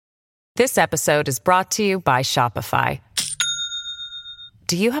This episode is brought to you by Shopify.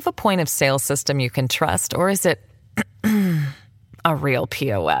 Do you have a point of sale system you can trust, or is it a real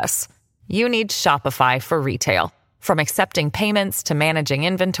POS? You need Shopify for retail. From accepting payments to managing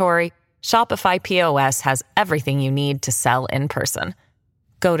inventory, Shopify POS has everything you need to sell in person.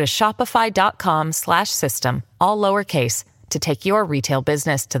 Go to shopify.com/system, all lowercase, to take your retail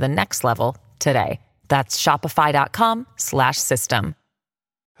business to the next level today. That's shopify.com/system.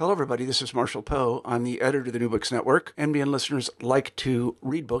 Hello, everybody. This is Marshall Poe. I'm the editor of the New Books Network. NBN listeners like to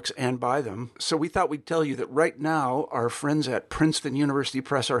read books and buy them. So we thought we'd tell you that right now, our friends at Princeton University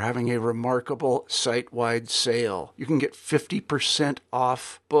Press are having a remarkable site-wide sale. You can get 50%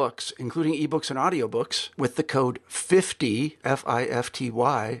 off books, including ebooks and audiobooks, with the code 50,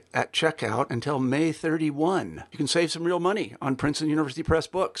 F-I-F-T-Y, at checkout until May 31. You can save some real money on Princeton University Press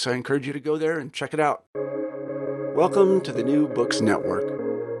books. I encourage you to go there and check it out. Welcome to the New Books Network.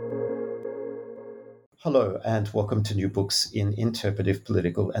 Hello, and welcome to New Books in Interpretive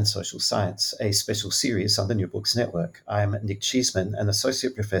Political and Social Science, a special series on the New Books Network. I'm Nick Cheeseman, an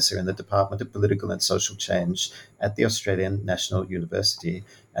Associate Professor in the Department of Political and Social Change at the Australian National University.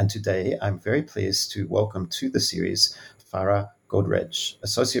 And today I'm very pleased to welcome to the series Farah Godrej,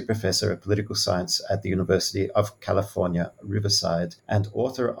 Associate Professor of Political Science at the University of California, Riverside, and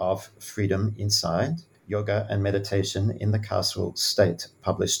author of Freedom Inside, Yoga and Meditation in the Carceral State,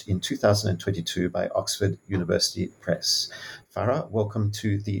 published in 2022 by Oxford University Press. Farah, welcome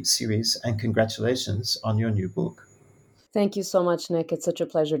to the series and congratulations on your new book. Thank you so much, Nick. It's such a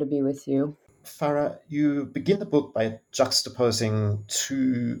pleasure to be with you. Farah, you begin the book by juxtaposing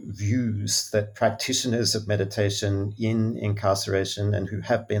two views that practitioners of meditation in incarceration and who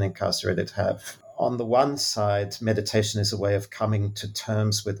have been incarcerated have. On the one side, meditation is a way of coming to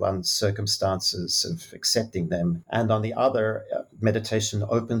terms with one's circumstances, of accepting them. And on the other, meditation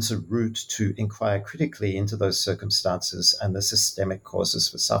opens a route to inquire critically into those circumstances and the systemic causes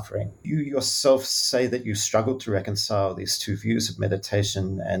for suffering. You yourself say that you struggled to reconcile these two views of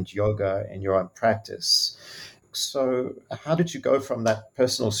meditation and yoga in your own practice. So how did you go from that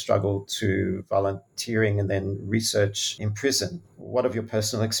personal struggle to volunteering and then research in prison? What of your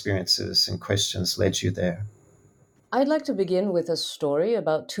personal experiences and questions led you there? I'd like to begin with a story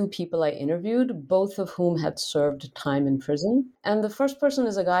about two people I interviewed, both of whom had served time in prison. And the first person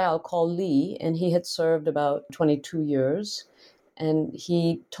is a guy I'll call Lee, and he had served about 22 years. And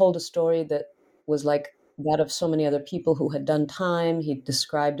he told a story that was like that of so many other people who had done time. He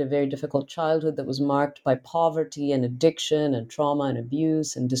described a very difficult childhood that was marked by poverty and addiction and trauma and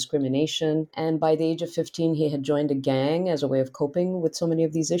abuse and discrimination. And by the age of 15, he had joined a gang as a way of coping with so many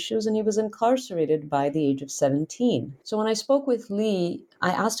of these issues, and he was incarcerated by the age of 17. So when I spoke with Lee, I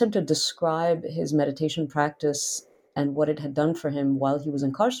asked him to describe his meditation practice and what it had done for him while he was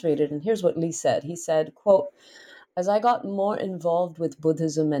incarcerated. And here's what Lee said. He said, quote, "As I got more involved with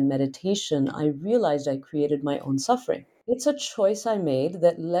Buddhism and meditation, I realized I created my own suffering. It's a choice I made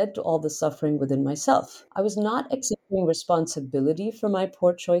that led to all the suffering within myself. I was not accepting responsibility for my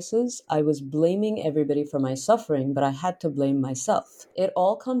poor choices. I was blaming everybody for my suffering, but I had to blame myself. It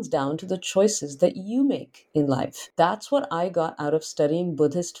all comes down to the choices that you make in life. That's what I got out of studying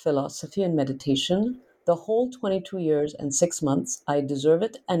Buddhist philosophy and meditation. The whole 22 years and 6 months, I deserve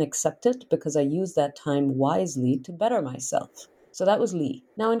it and accept it because I used that time wisely to better myself." So that was Lee.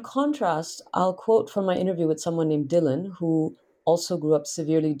 Now, in contrast, I'll quote from my interview with someone named Dylan, who also grew up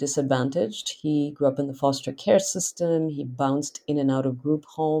severely disadvantaged. He grew up in the foster care system. He bounced in and out of group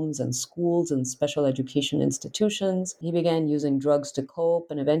homes and schools and special education institutions. He began using drugs to cope,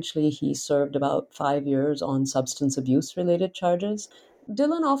 and eventually he served about 5 years on substance abuse-related charges.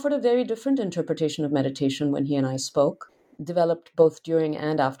 Dylan offered a very different interpretation of meditation when he and I spoke, developed both during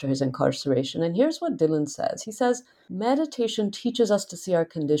and after his incarceration. And here's what Dylan says. He says, "Meditation teaches us to see our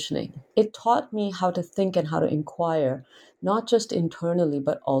conditioning. It taught me how to think and how to inquire, not just internally,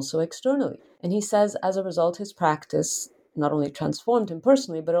 but also externally." And he says, as a result, his practice not only transformed him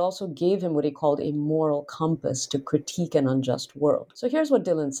personally, but it also gave him what he called a moral compass to critique an unjust world. So here's what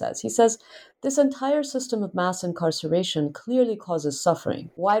Dylan says. He says, "This entire system of mass incarceration clearly causes suffering.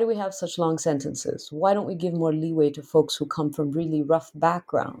 Why do we have such long sentences? Why don't we give more leeway to folks who come from really rough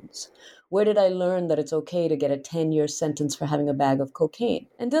backgrounds? Where did I learn that it's okay to get a 10-year sentence for having a bag of cocaine?"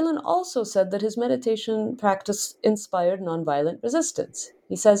 And Dylan also said that his meditation practice inspired nonviolent resistance.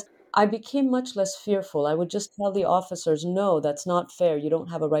 He says, "I became much less fearful. I would just tell the officers, no, that's not fair. You don't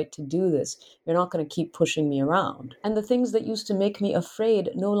have a right to do this. You're not going to keep pushing me around. And the things that used to make me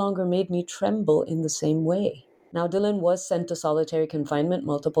afraid no longer made me tremble in the same way." Now, Dylan was sent to solitary confinement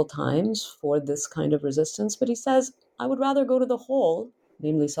multiple times for this kind of resistance, but he says, "I would rather go to the hole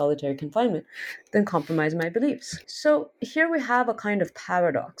namely solitary confinement, than compromise my beliefs. So here we have a kind of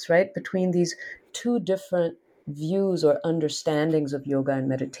paradox, right, between these two different views or understandings of yoga and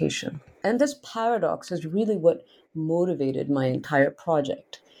meditation. And this paradox is really what motivated my entire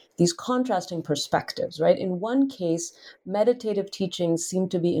project. These contrasting perspectives, right? In one case, meditative teachings seem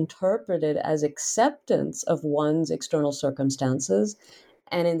to be interpreted as acceptance of one's external circumstances.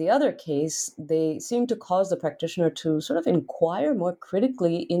 And in the other case, they seem to cause the practitioner to sort of inquire more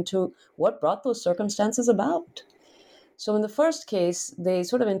critically into what brought those circumstances about. So, in the first case, they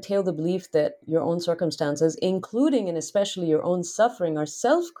sort of entail the belief that your own circumstances, including and especially your own suffering, are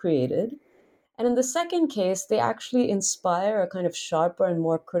self created. And in the second case, they actually inspire a kind of sharper and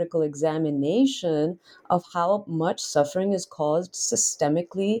more critical examination of how much suffering is caused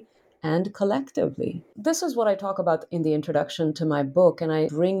systemically and collectively. This is what I talk about in the introduction to my book, and I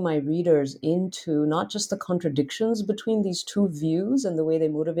bring my readers into not just the contradictions between these two views and the way they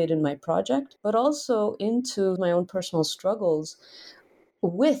motivated my project, but also into my own personal struggles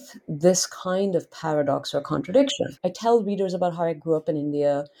with this kind of paradox or contradiction. I tell readers about how I grew up in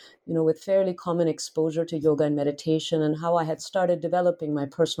India, with fairly common exposure to yoga and meditation, and how I had started developing my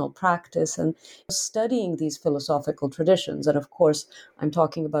personal practice and studying these philosophical traditions. And of course, I'm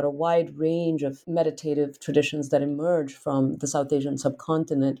talking about a wide range of meditative traditions that emerge from the South Asian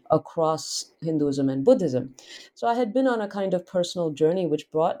subcontinent across Hinduism and Buddhism. So I had been on a kind of personal journey which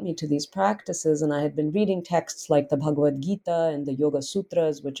brought me to these practices, and I had been reading texts like the Bhagavad Gita and the Yoga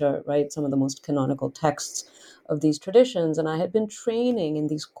Sutras, which are, right, some of the most canonical texts of these traditions. And I had been training in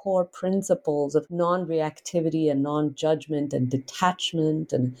these core principles of non-reactivity and non-judgment and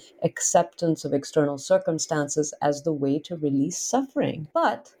detachment and acceptance of external circumstances as the way to release suffering.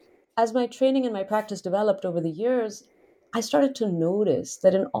 But as my training and my practice developed over the years, I started to notice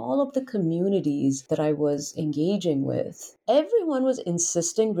that in all of the communities that I was engaging with, everyone was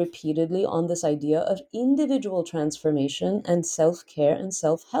insisting repeatedly on this idea of individual transformation and self-care and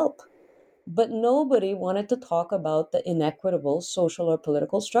self-help. But nobody wanted to talk about the inequitable social or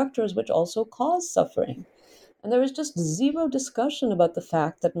political structures which also cause suffering. And there was just zero discussion about the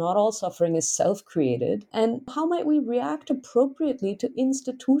fact that not all suffering is self-created, and how might we react appropriately to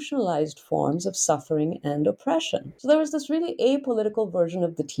institutionalized forms of suffering and oppression. So there was this really apolitical version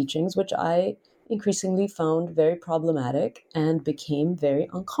of the teachings, which I increasingly found very problematic and became very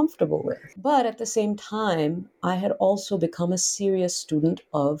uncomfortable with. But at the same time, I had also become a serious student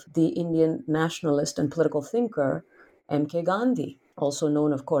of the Indian nationalist and political thinker, M.K. Gandhi, also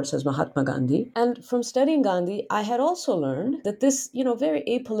known, of course, as Mahatma Gandhi. And from studying Gandhi, I had also learned that this, very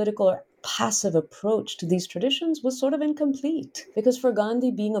apolitical or passive approach to these traditions was sort of incomplete. Because for Gandhi,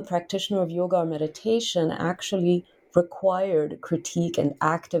 being a practitioner of yoga or meditation actually required critique and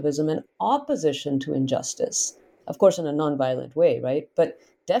activism and opposition to injustice. Of course, in a nonviolent way, right? But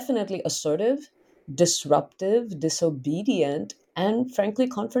definitely assertive, disruptive, disobedient, and frankly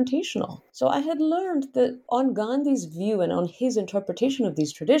confrontational. So I had learned that on Gandhi's view and on his interpretation of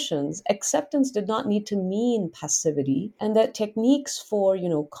these traditions, acceptance did not need to mean passivity, and that techniques for,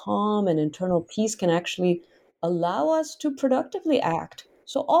 calm and internal peace can actually allow us to productively act.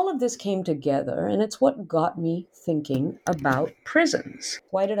 So all of this came together, and it's what got me thinking about prisons.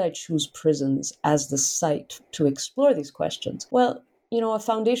 Why did I choose prisons as the site to explore these questions? Well, a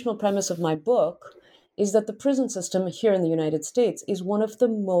foundational premise of my book is that the prison system here in the United States is one of the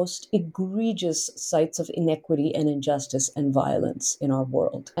most egregious sites of inequity and injustice and violence in our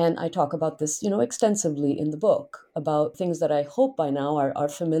world. And I talk about this, extensively in the book, about things that I hope by now are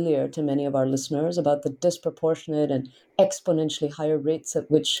familiar to many of our listeners, about the disproportionate and exponentially higher rates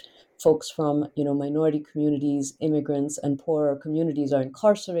at which folks from, minority communities, immigrants, and poorer communities are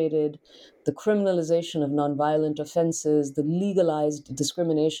incarcerated, the criminalization of nonviolent offenses, the legalized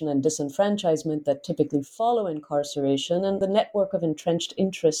discrimination and disenfranchisement that typically follow incarceration, and the network of entrenched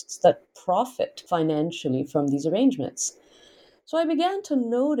interests that profit financially from these arrangements. So I began to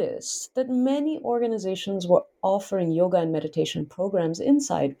notice that many organizations were offering yoga and meditation programs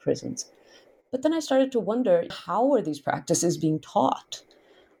inside prisons. But then I started to wonder, how were these practices being taught?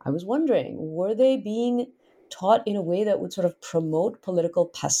 I was wondering, were they being taught in a way that would sort of promote political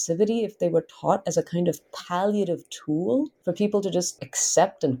passivity if they were taught as a kind of palliative tool for people to just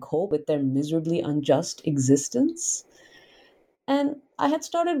accept and cope with their miserably unjust existence? And I had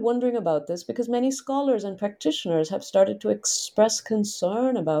started wondering about this because many scholars and practitioners have started to express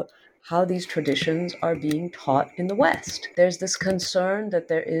concern about how these traditions are being taught in the West. There's this concern that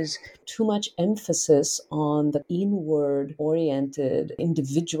there is too much emphasis on the inward-oriented,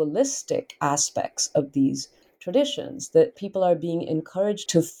 individualistic aspects of these traditions, that people are being encouraged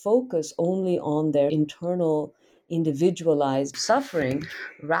to focus only on their internal individualized suffering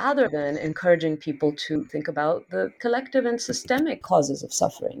rather than encouraging people to think about the collective and systemic causes of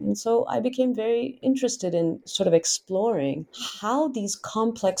suffering. And so I became very interested in sort of exploring how these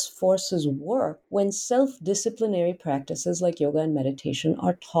complex forces work when self-disciplinary practices like yoga and meditation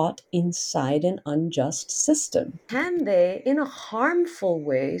are taught inside an unjust system. Can they, in a harmful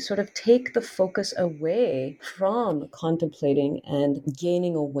way, sort of take the focus away from contemplating and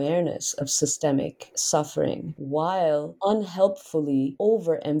gaining awareness of systemic suffering while unhelpfully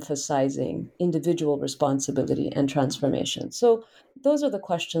overemphasizing individual responsibility and transformation? So those are the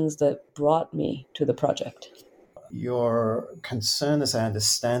questions that brought me to the project. Your concern, as I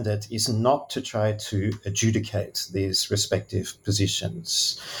understand it, is not to try to adjudicate these respective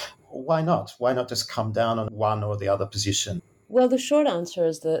positions. Why not? Why not just come down on one or the other position? Well, the short answer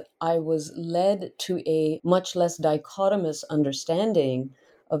is that I was led to a much less dichotomous understanding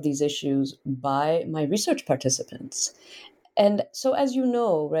of these issues by my research participants. And so, as you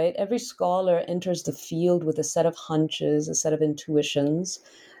know, right, every scholar enters the field with a set of hunches, a set of intuitions,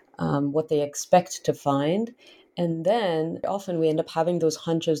 what they expect to find. And then often we end up having those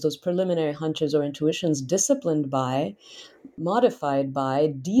hunches, those preliminary hunches or intuitions disciplined by, modified by,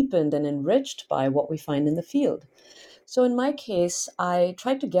 deepened and enriched by what we find in the field. So in my case, I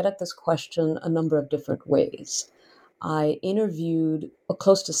tried to get at this question a number of different ways. I interviewed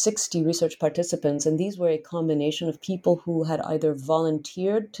close to 60 research participants, and these were a combination of people who had either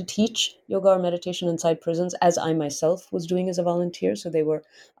volunteered to teach yoga or meditation inside prisons, as I myself was doing as a volunteer. So they were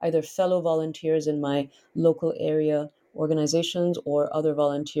either fellow volunteers in my local area organizations or other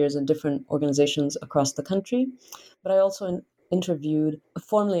volunteers in different organizations across the country. But I also interviewed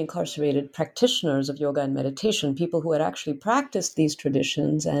formerly incarcerated practitioners of yoga and meditation, people who had actually practiced these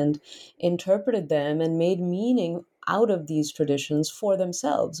traditions and interpreted them and made meaning out of these traditions for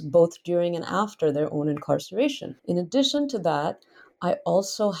themselves, both during and after their own incarceration. In addition to that, I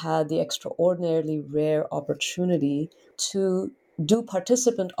also had the extraordinarily rare opportunity to do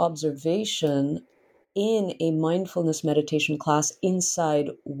participant observation in a mindfulness meditation class inside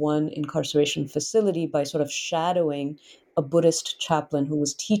one incarceration facility by sort of shadowing a Buddhist chaplain who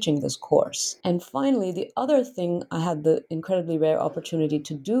was teaching this course. And finally, the other thing I had the incredibly rare opportunity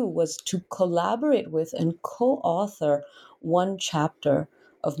to do was to collaborate with and co-author one chapter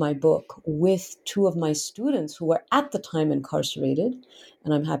of my book with two of my students who were at the time incarcerated.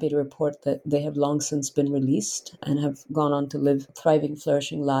 And I'm happy to report that they have long since been released and have gone on to live thriving,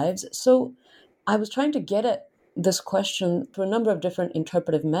 flourishing lives. So I was trying to get at this question through a number of different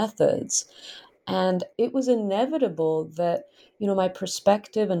interpretive methods. And it was inevitable that, my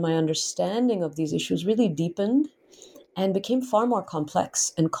perspective and my understanding of these issues really deepened and became far more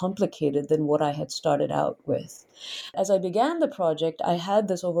complex and complicated than what I had started out with. As I began the project, I had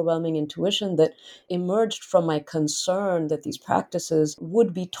this overwhelming intuition that emerged from my concern that these practices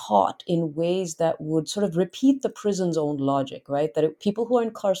would be taught in ways that would sort of repeat the prison's own logic, right? That people who are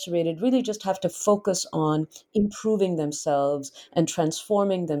incarcerated really just have to focus on improving themselves and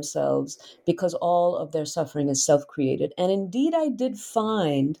transforming themselves because all of their suffering is self-created. And indeed, I did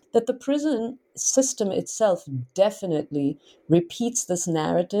find that the prison system itself definitely repeats this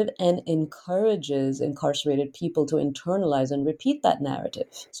narrative and encourages incarcerated people to internalize and repeat that narrative.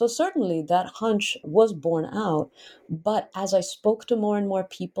 So certainly that hunch was borne out, but as I spoke to more and more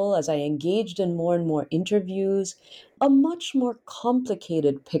people, as I engaged in more and more interviews, a much more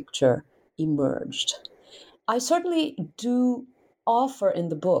complicated picture emerged. I certainly do offer in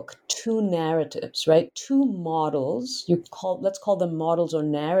the book two narratives, right? Two models, let's call them models or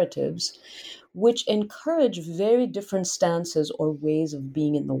narratives, which encourage very different stances or ways of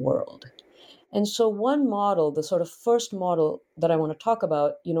being in the world. And so one model, the sort of first model that I want to talk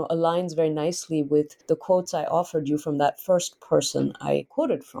about, aligns very nicely with the quotes I offered you from that first person I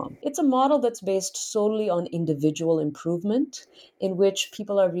quoted from. It's a model that's based solely on individual improvement, in which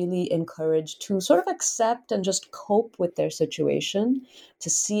people are really encouraged to sort of accept and just cope with their situation, to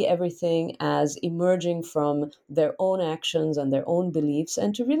see everything as emerging from their own actions and their own beliefs,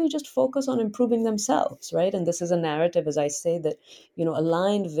 and to really just focus on improving themselves, right? And this is a narrative, as I say, that,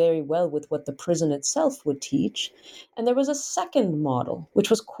 aligned very well with what the prison itself would teach. And there was a second model, which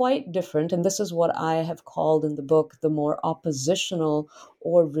was quite different. And this is what I have called in the book the more oppositional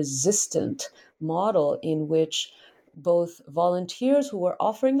or resistant model, in which both volunteers who were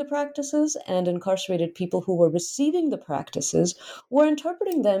offering the practices and incarcerated people who were receiving the practices were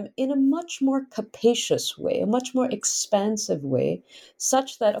interpreting them in a much more capacious way, a much more expansive way,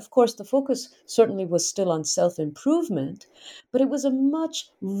 such that, of course, the focus certainly was still on self-improvement, but it was a much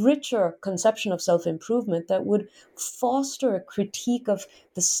richer conception of self-improvement that would foster a critique of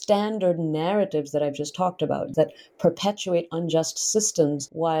the standard narratives that I've just talked about, that perpetuate unjust systems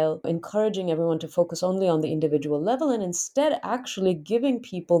while encouraging everyone to focus only on the individual level and instead actually giving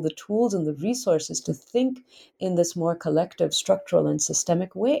people the tools and the resources to think in this more collective, structural, and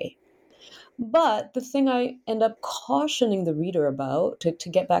systemic way. But the thing I end up cautioning the reader about, to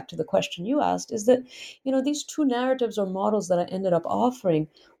get back to the question you asked, is that, these two narratives or models that I ended up offering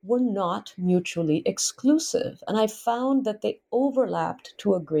were not mutually exclusive. And I found that they overlapped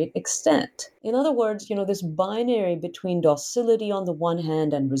to a great extent. In other words, this binary between docility on the one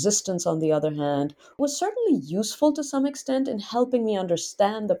hand and resistance on the other hand was certainly useful to some extent in helping me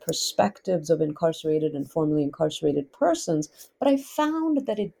understand the perspectives of incarcerated and formerly incarcerated persons, but I found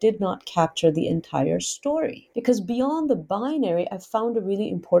that it did not capture the entire story. Because beyond the binary, I found a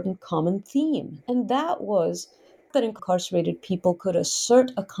really important common theme, and that was that incarcerated people could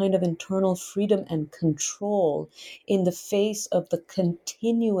assert a kind of internal freedom and control in the face of the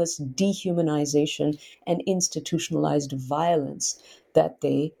continuous dehumanization and institutionalized violence that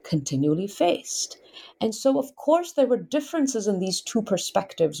they continually faced. And so, of course, there were differences in these two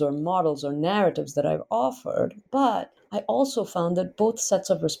perspectives or models or narratives that I've offered, but I also found that both sets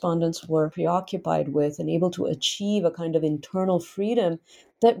of respondents were preoccupied with and able to achieve a kind of internal freedom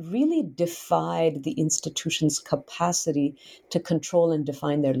that really defied the institution's capacity to control and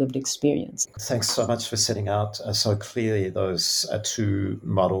define their lived experience. Thanks so much for setting out so clearly those two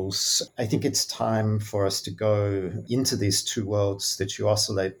models. I think it's time for us to go into these two worlds that you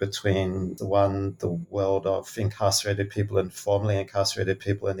oscillate between, the one, the world of incarcerated people and formerly incarcerated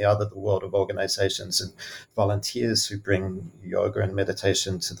people, and the other, the world of organizations and volunteers who bring yoga and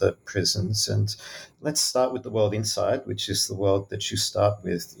meditation to the prisons. And let's start with the world inside, which is the world that you start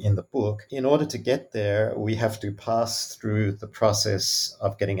with in the book. In order to get there, we have to pass through the process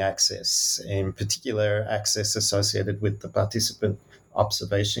of getting access, in particular, access associated with the participant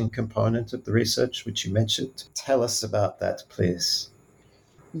observation component of the research, which you mentioned. Tell us about that, please.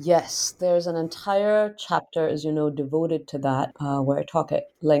 Yes, there's an entire chapter, as you know, devoted to that, where I talk at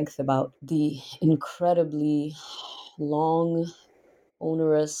length about the incredibly long,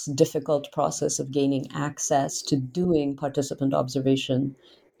 onerous, difficult process of gaining access to doing participant observation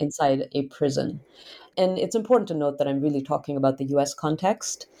inside a prison. And it's important to note that I'm really talking about the US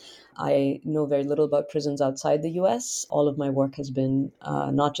context. I know very little about prisons outside the US. All of my work has been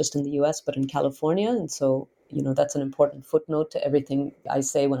not just in the US, but in California. And so, that's an important footnote to everything I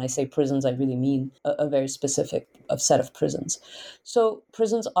say. When I say prisons, I really mean a very specific set of prisons. So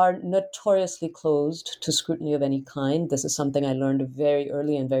prisons are notoriously closed to scrutiny of any kind. This is something I learned very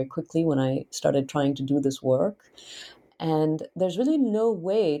early and very quickly when I started trying to do this work. And there's really no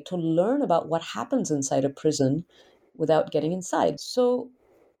way to learn about what happens inside a prison without getting inside. So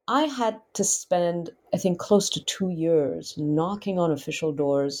I had to spend, I think, close to 2 years knocking on official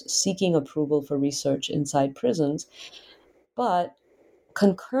doors, seeking approval for research inside prisons. But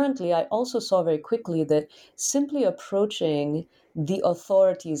concurrently, I also saw very quickly that simply approaching the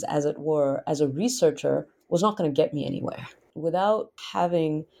authorities, as it were, as a researcher was not going to get me anywhere. Without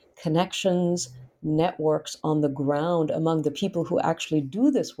having connections, networks on the ground among the people who actually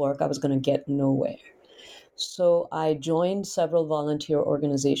do this work, I was going to get nowhere. So I joined several volunteer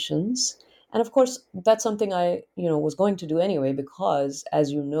organizations. And of course, that's something I, was going to do anyway, because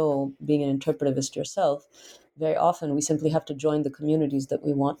as you know, being an interpretivist yourself, very often we simply have to join the communities that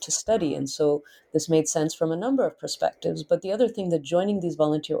we want to study. And so this made sense from a number of perspectives. But the other thing that joining these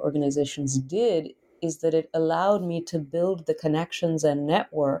volunteer organizations did is that it allowed me to build the connections and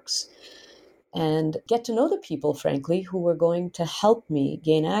networks and get to know the people, frankly, who were going to help me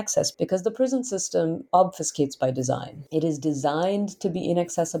gain access, because the prison system obfuscates by design. It is designed to be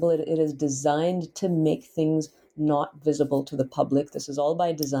inaccessible. It is designed to make things not visible to the public. This is all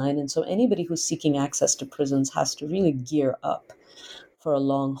by design. And so anybody who's seeking access to prisons has to really gear up for a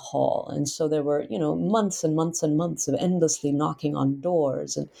long haul. And so there were, months and months and months of endlessly knocking on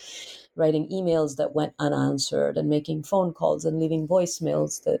doors and writing emails that went unanswered and making phone calls and leaving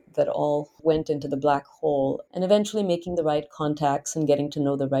voicemails that all went into the black hole, and eventually making the right contacts and getting to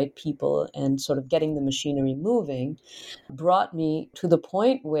know the right people and sort of getting the machinery moving brought me to the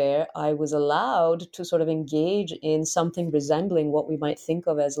point where I was allowed to sort of engage in something resembling what we might think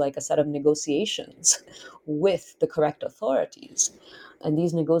of as like a set of negotiations with the correct authorities. And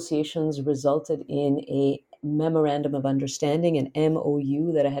these negotiations resulted in a memorandum of understanding, an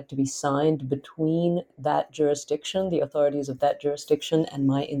MOU that had to be signed between that jurisdiction, the authorities of that jurisdiction, and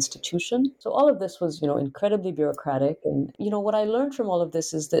my institution. So all of this was, incredibly bureaucratic. And, what I learned from all of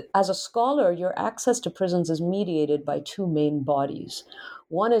this is that as a scholar, your access to prisons is mediated by two main bodies.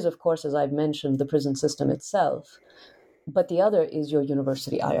 One is, of course, as I've mentioned, the prison system itself, but the other is your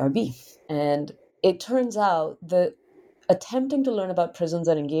university IRB. And it turns out that attempting to learn about prisons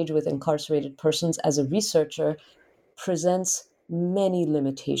and engage with incarcerated persons as a researcher presents many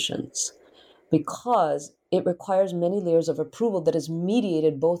limitations because it requires many layers of approval that is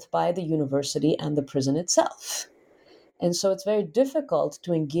mediated both by the university and the prison itself. And so it's very difficult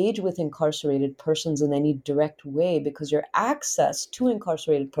to engage with incarcerated persons in any direct way because your access to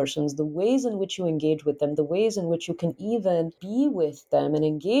incarcerated persons, the ways in which you engage with them, the ways in which you can even be with them and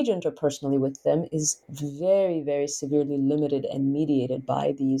engage interpersonally with them is very, very severely limited and mediated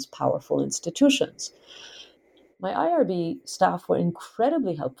by these powerful institutions. My IRB staff were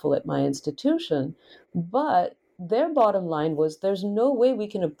incredibly helpful at my institution, but their bottom line was there's no way we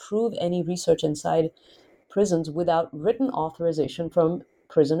can approve any research inside prisons without written authorization from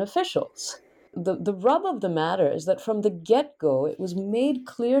prison officials. The rub of the matter is that from the get-go, it was made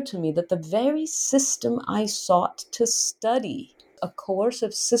clear to me that the very system I sought to study, a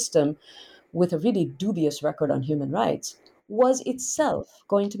coercive system with a really dubious record on human rights, was itself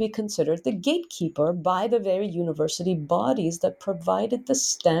going to be considered the gatekeeper by the very university bodies that provided the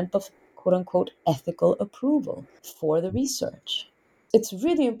stamp of quote-unquote ethical approval for the research. It's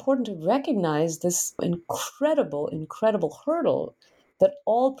really important to recognize this incredible, incredible hurdle that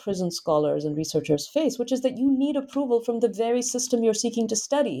all prison scholars and researchers face, which is that you need approval from the very system you're seeking to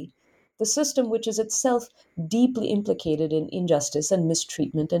study, the system which is itself deeply implicated in injustice and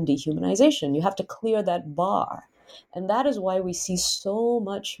mistreatment and dehumanization. You have to clear that bar. And that is why we see so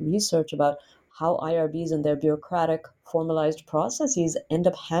much research about how IRBs and their bureaucratic formalized processes end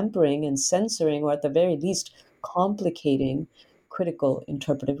up hampering and censoring, or at the very least, complicating critical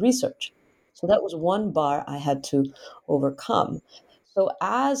interpretive research. So that was one bar I had to overcome. So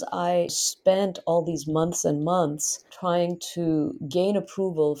as I spent all these months and months trying to gain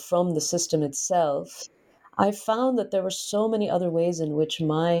approval from the system itself, I found that there were so many other ways in which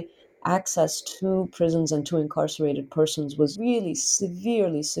my access to prisons and to incarcerated persons was really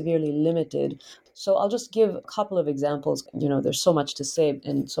severely, severely limited. So I'll just give a couple of examples. There's so much to say,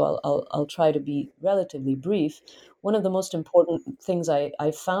 and so I'll try to be relatively brief. One of the most important things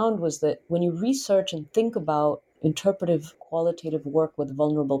I found was that when you research and think about interpretive qualitative work with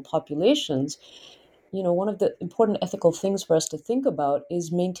vulnerable populations, one of the important ethical things for us to think about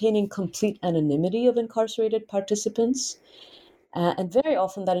is maintaining complete anonymity of incarcerated participants. And very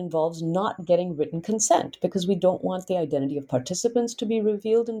often that involves not getting written consent because we don't want the identity of participants to be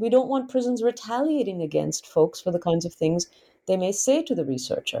revealed, and we don't want prisons retaliating against folks for the kinds of things they may say to the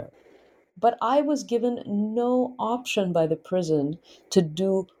researcher. But I was given no option by the prison to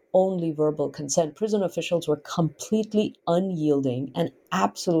do only verbal consent. Prison officials were completely unyielding and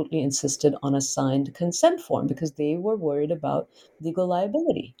absolutely insisted on a signed consent form because they were worried about legal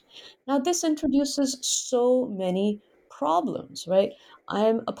liability. Now, this introduces so many problems, right?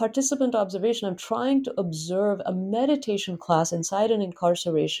 I'm a participant observation. I'm trying to observe a meditation class inside an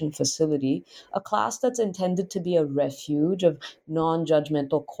incarceration facility, a class that's intended to be a refuge of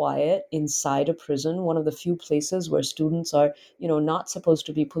non-judgmental quiet inside a prison, one of the few places where students are, not supposed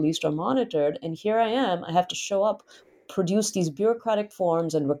to be policed or monitored. And here I am, I have to show up, produce these bureaucratic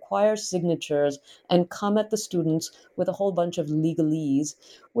forms and require signatures and come at the students with a whole bunch of legalese,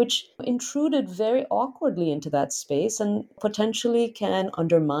 which intruded very awkwardly into that space and potentially can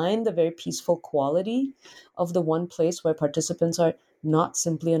undermine the very peaceful quality of the one place where participants are not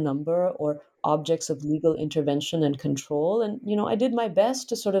simply a number or objects of legal intervention and control. And, I did my best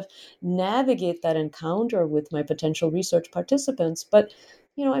to sort of navigate that encounter with my potential research participants. But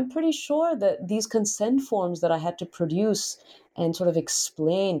I'm pretty sure that these consent forms that I had to produce and sort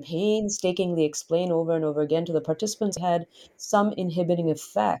of painstakingly explain over and over again to the participants had some inhibiting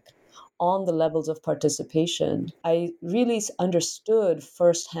effect on the levels of participation. I really understood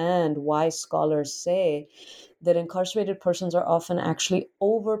firsthand why scholars say that incarcerated persons are often actually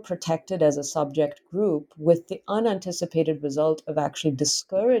overprotected as a subject group, with the unanticipated result of actually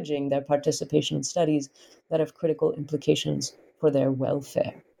discouraging their participation in studies that have critical implications for their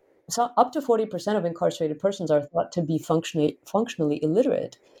welfare. So up to 40% of incarcerated persons are thought to be functionally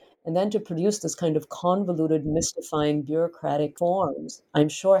illiterate. And then to produce this kind of convoluted, mystifying bureaucratic forms, I'm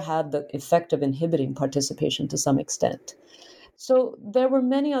sure had the effect of inhibiting participation to some extent. So there were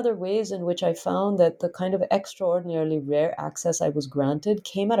many other ways in which I found that the kind of extraordinarily rare access I was granted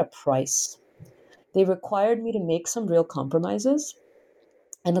came at a price. they required me to make some real compromises.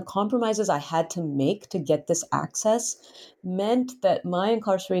 And the compromises I had to make to get this access meant that my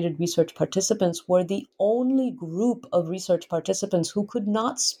incarcerated research participants were the only group of research participants who could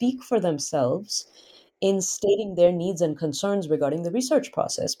not speak for themselves in stating their needs and concerns regarding the research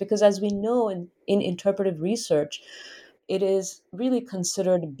process. Because as we know in interpretive research, it is really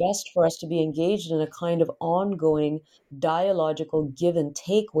considered best for us to be engaged in a kind of ongoing dialogical give and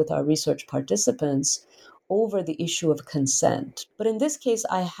take with our research participants over the issue of consent. But in this case,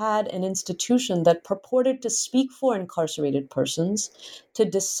 I had an institution that purported to speak for incarcerated persons, to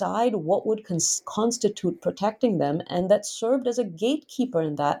decide what would constitute protecting them, and that served as a gatekeeper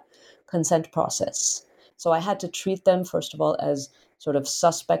in that consent process. So I had to treat them, first of all, as sort of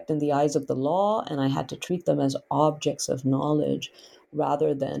suspect in the eyes of the law, and I had to treat them as objects of knowledge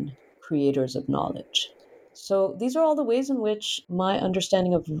rather than creators of knowledge. So these are all the ways in which my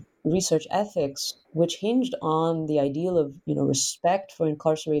understanding of research ethics, which hinged on the ideal of respect for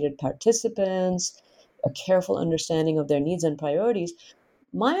incarcerated participants, a careful understanding of their needs and priorities,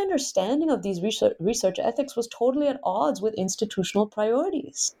 my understanding of these research ethics was totally at odds with institutional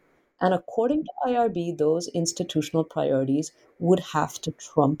priorities. And according to IRB, those institutional priorities would have to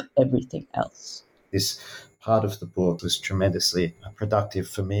trump everything else. This part of the book was tremendously productive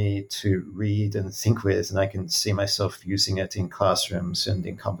for me to read and think with, and I can see myself using it in classrooms and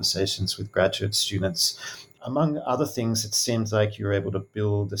in conversations with graduate students. Among other things, it seems like you're able to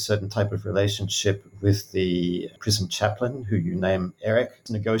build a certain type of relationship with the prison chaplain, who you name Eric,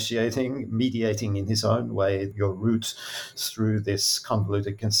 negotiating, mediating in his own way your route through this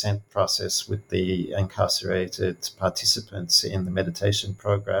convoluted consent process with the incarcerated participants in the meditation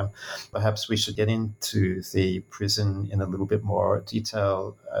program. Perhaps we should get into the prison in a little bit more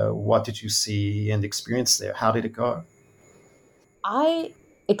detail. What did you see and experience there? How did it go? I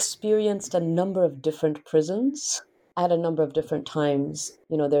experienced a number of different prisons at a number of different times.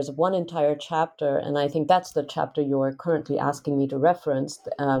 There's one entire chapter, and I think that's the chapter you're currently asking me to reference,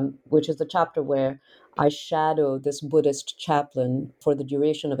 which is the chapter where I shadow this Buddhist chaplain for the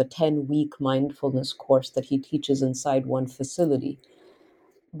duration of a 10-week mindfulness course that he teaches inside one facility.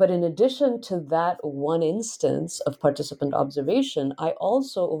 But in addition to that one instance of participant observation, I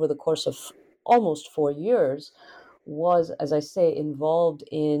also, over the course of almost 4 years, was, as I say, involved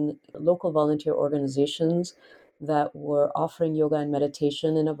in local volunteer organizations that were offering yoga and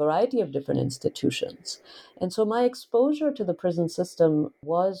meditation in a variety of different institutions. And so my exposure to the prison system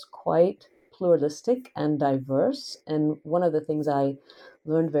was quite pluralistic and diverse. And one of the things I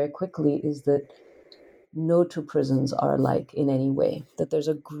learned very quickly is that no two prisons are alike in any way, that there's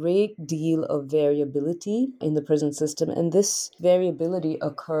a great deal of variability in the prison system. And this variability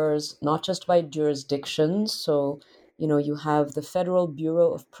occurs not just by jurisdiction. So, you have the Federal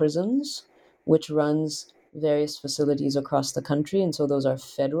Bureau of Prisons, which runs various facilities across the country. And so those are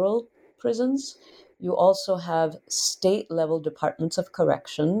federal prisons. You also have state level departments of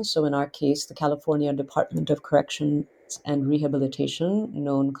correction. So in our case, the California Department of Corrections and Rehabilitation,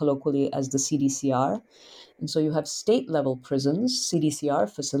 known colloquially as the CDCR. And so you have state level prisons, CDCR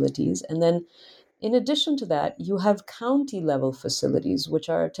facilities. And then in addition to that, you have county level facilities, which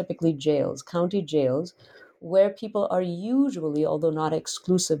are typically jails, county jails, where people are usually, although not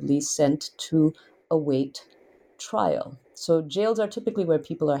exclusively, sent to await trial. So jails are typically where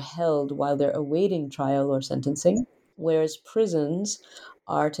people are held while they're awaiting trial or sentencing, whereas prisons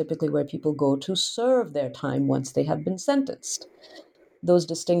are typically where people go to serve their time once they have been sentenced. Those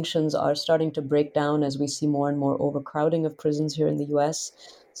distinctions are starting to break down as we see more and more overcrowding of prisons here in the US,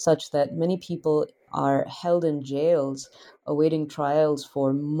 such that many people are held in jails awaiting trials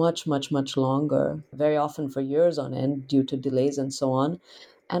for much, much, much longer, very often for years on end due to delays and so on.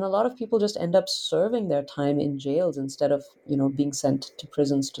 And a lot of people just end up serving their time in jails instead of, being sent to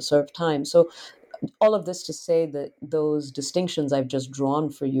prisons to serve time. So all of this to say that those distinctions I've just drawn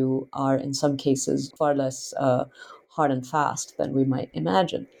for you are in some cases far less hard and fast than we might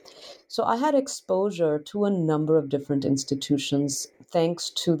imagine. So I had exposure to a number of different institutions thanks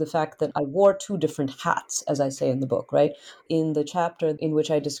to the fact that I wore two different hats, as I say in the book, right? In the chapter in which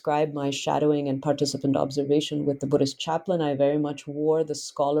I describe my shadowing and participant observation with the Buddhist chaplain, I very much wore the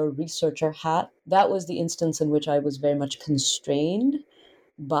scholar researcher hat. That was the instance in which I was very much constrained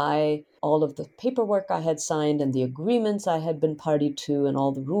by all of the paperwork I had signed and the agreements I had been party to and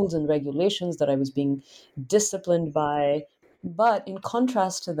all the rules and regulations that I was being disciplined by. But in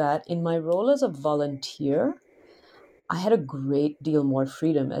contrast to that, in my role as a volunteer, I had a great deal more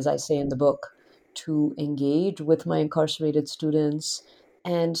freedom, as I say in the book, to engage with my incarcerated students.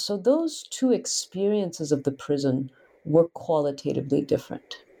 And so those two experiences of the prison were qualitatively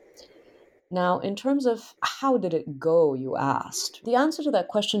different. Now, in terms of how did it go, you asked, the answer to that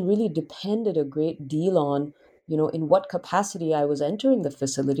question really depended a great deal on, in what capacity I was entering the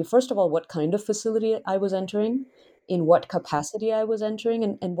facility. First of all, what kind of facility I was entering, in what capacity I was entering,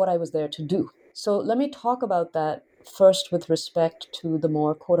 and what I was there to do. So let me talk about that first with respect to the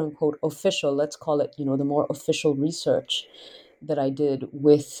more quote unquote official, let's call it, the more official research that I did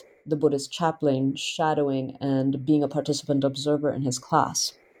with the Buddhist chaplain, shadowing and being a participant observer in his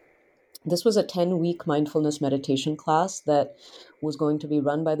class. This was a 10-week mindfulness meditation class that was going to be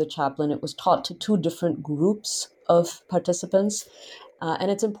run by the chaplain. It was taught to two different groups of participants.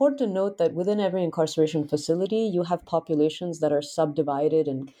 And it's important to note that within every incarceration facility, you have populations that are subdivided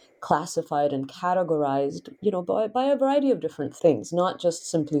and classified and categorized, by a variety of different things, not just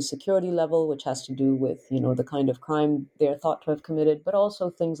simply security level, which has to do with, the kind of crime they're thought to have committed, but also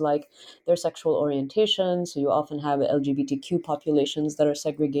things like their sexual orientation. So you often have LGBTQ populations that are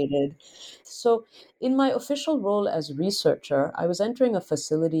segregated. So in my official role as researcher, I was entering a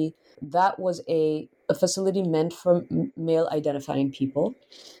facility that was a facility meant for male identifying people.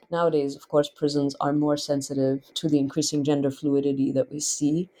 Nowadays, of course, prisons are more sensitive to the increasing gender fluidity that we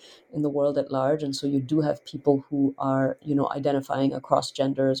see in the world at large. And so you do have people who are, identifying across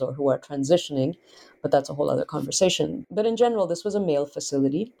genders or who are transitioning, but that's a whole other conversation. But in general, this was a male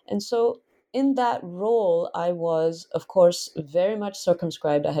facility. And so in that role, I was, of course, very much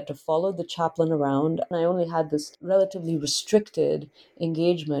circumscribed. I had to follow the chaplain around, and I only had this relatively restricted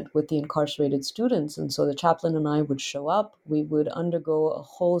engagement with the incarcerated students. And so the chaplain and I would show up. We would undergo a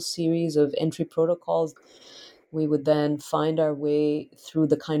whole series of entry protocols. We would then find our way through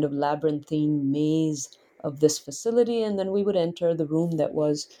the kind of labyrinthine maze of this facility, and then we would enter the room that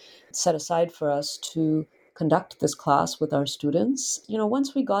was set aside for us to conduct this class with our students.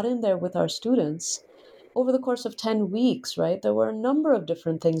 Once we got in there with our students, over the course of 10 weeks, right, there were a number of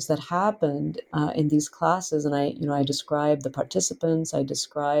different things that happened in these classes. And I described the participants, I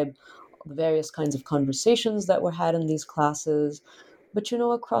described the various kinds of conversations that were had in these classes. But,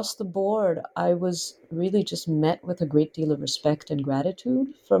 across the board, I was really just met with a great deal of respect and gratitude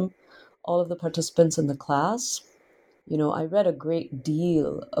from all of the participants in the class. I read a great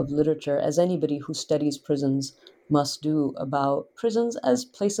deal of literature, as anybody who studies prisons must do, about prisons as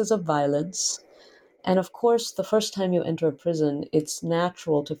places of violence. And of course, the first time you enter a prison, it's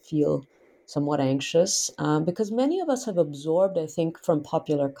natural to feel somewhat anxious because many of us have absorbed, I think, from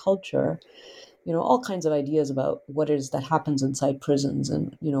popular culture, all kinds of ideas about what it is that happens inside prisons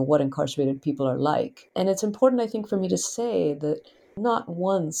and, what incarcerated people are like. And it's important, I think, for me to say that not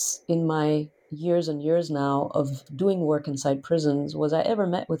once in my years and years now of doing work inside prisons was I ever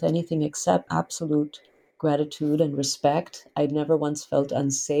met with anything except absolute gratitude and respect. I'd never once felt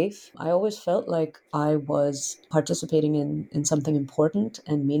unsafe. I always felt like I was participating in something important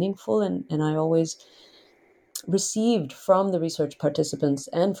and meaningful, and I always received from the research participants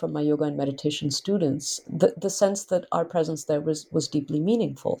and from my yoga and meditation students the sense that our presence there was deeply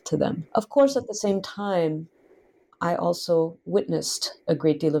meaningful to them. Of course, at the same time, I also witnessed a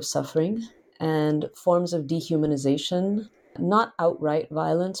great deal of suffering and forms of dehumanization, not outright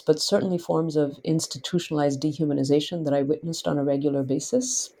violence, but certainly forms of institutionalized dehumanization that I witnessed on a regular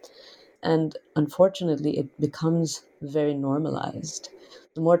basis. And unfortunately, it becomes very normalized.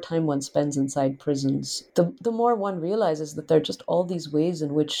 The more time one spends inside prisons, the more one realizes that there are just all these ways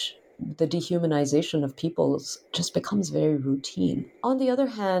in which the dehumanization of peoples just becomes very routine. On the other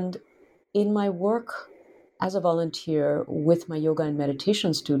hand, in my work as a volunteer with my yoga and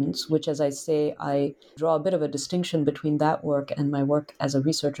meditation students, which, as I say, I draw a bit of a distinction between that work and my work as a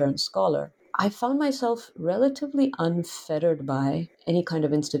researcher and scholar, I found myself relatively unfettered by any kind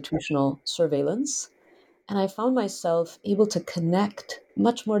of institutional surveillance. And I found myself able to connect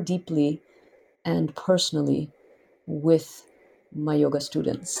much more deeply and personally with my yoga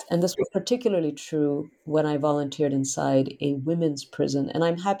students. And this was particularly true when I volunteered inside a women's prison. And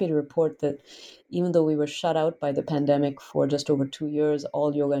I'm happy to report that even though we were shut out by the pandemic for just over 2 years,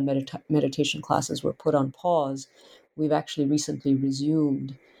 all yoga and meditation classes were put on pause. We've actually recently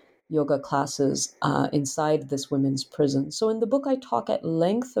resumed yoga classes inside this women's prison. So in the book, I talk at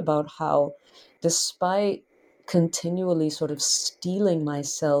length about how, despite continually sort of steeling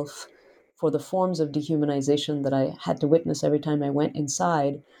myself for the forms of dehumanization that I had to witness every time I went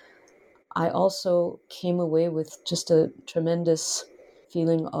inside, I also came away with just a tremendous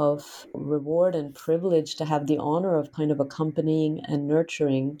feeling of reward and privilege to have the honor of kind of accompanying and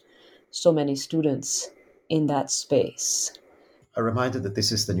nurturing so many students in that space. A reminder that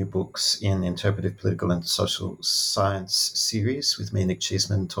this is the New Books in Interpretive Political and Social Science series with me, Nick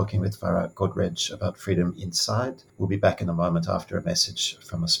Cheeseman, talking with Farah Godrej about freedom inside. We'll be back in a moment after a message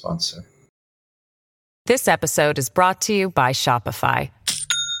from a sponsor. This episode is brought to you by Shopify.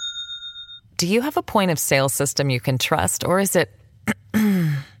 Do you have a point of sale system you can trust, or is it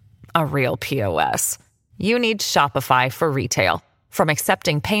a real POS? You need Shopify for retail. From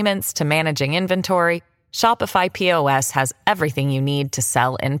accepting payments to managing inventory, Shopify POS has everything you need to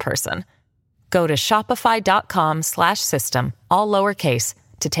sell in person. Go to shopify.com/system, all lowercase,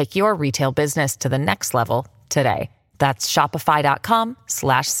 to take your retail business to the next level today. That's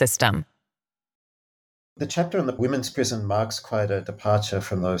shopify.com/system. The chapter on the women's prison marks quite a departure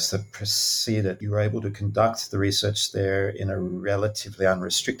from those that preceded. You were able to conduct the research there in a relatively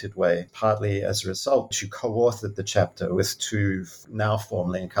unrestricted way, partly as a result. You co-authored the chapter with two now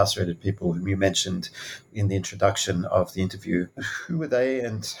formerly incarcerated people whom you mentioned in the introduction of the interview. Who were they,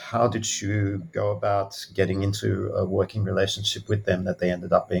 and how did you go about getting into a working relationship with them that they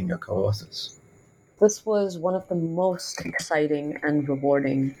ended up being your co-authors? This was one of the most exciting and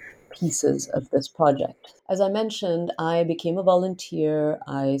rewarding pieces of this project. As I mentioned, I became a volunteer.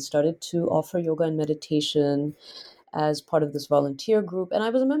 I started to offer yoga and meditation as part of this volunteer group, and I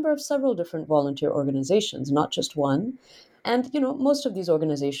was a member of several different volunteer organizations, not just one. And, most of these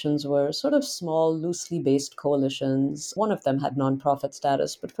organizations were sort of small, loosely based coalitions. One of them had nonprofit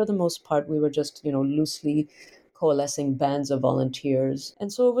status, but for the most part, we were just, loosely coalescing bands of volunteers.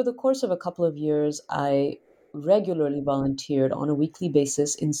 And so over the course of a couple of years, I regularly volunteered on a weekly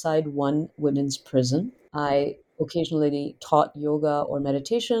basis inside one women's prison. I occasionally taught yoga or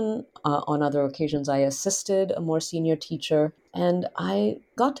meditation. On other occasions, I assisted a more senior teacher. And I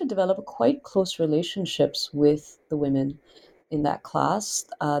got to develop quite close relationships with the women in that class.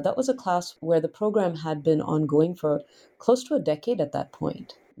 That was a class where the program had been ongoing for close to a decade at that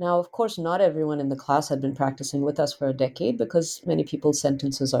point. Now, of course, not everyone in the class had been practicing with us for a decade because many people's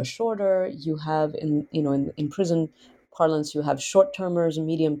sentences are shorter. You have in prison parlance, you have short-termers,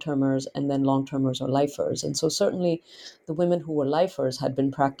 medium-termers, and then long-termers or lifers. And so certainly the women who were lifers had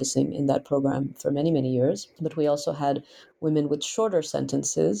been practicing in that program for many, many years. But we also had women with shorter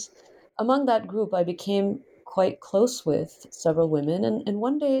sentences. Among that group, I became quite close with several women. And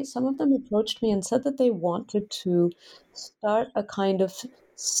one day, some of them approached me and said that they wanted to start a kind of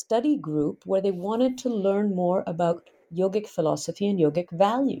study group where they wanted to learn more about yogic philosophy and yogic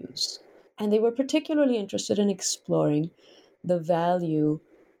values. And they were particularly interested in exploring the value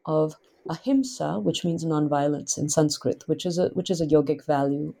of ahimsa, which means nonviolence in Sanskrit, which is a yogic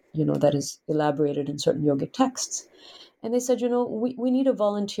value, that is elaborated in certain yogic texts. And they said, we need a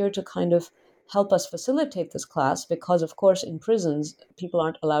volunteer to kind of help us facilitate this class because, of course, in prisons, people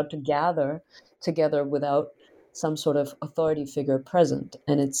aren't allowed to gather together without some sort of authority figure present.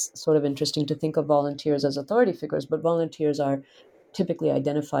 And it's sort of interesting to think of volunteers as authority figures, but volunteers are typically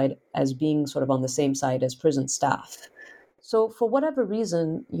identified as being sort of on the same side as prison staff. So for whatever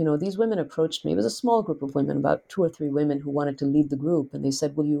reason, these women approached me. It was a small group of women, about 2 or 3 women who wanted to lead the group. And they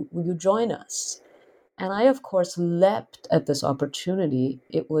said, will you join us? And I, of course, leapt at this opportunity.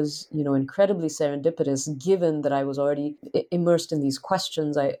 It was, incredibly serendipitous, given that I was already immersed in these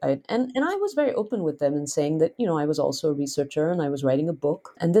questions. And I was very open with them in saying that, I was also a researcher and I was writing a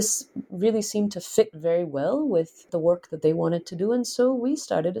book. And this really seemed to fit very well with the work that they wanted to do. And so we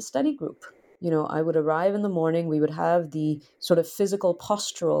started a study group. I would arrive in the morning. We would have the sort of physical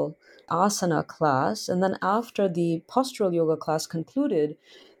postural asana class. And then after the postural yoga class concluded,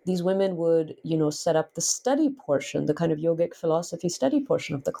 these women would, set up the study portion, the kind of yogic philosophy study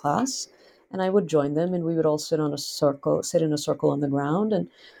portion of the class. And I would join them and we would all sit in a circle on the ground. And,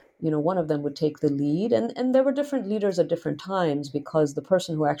 one of them would take the lead. And there were different leaders at different times because the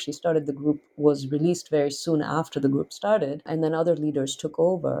person who actually started the group was released very soon after the group started. And then other leaders took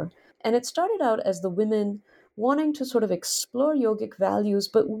over. And it started out as the women wanting to sort of explore yogic values,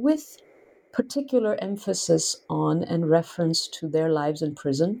 but with particular emphasis on and reference to their lives in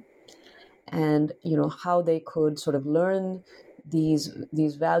prison and how they could sort of learn these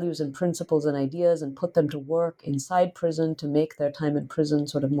values and principles and ideas and put them to work inside prison to make their time in prison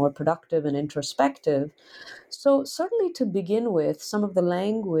sort of more productive and introspective. So certainly to begin with, some of the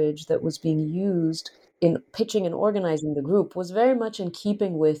language that was being used in pitching and organizing the group was very much in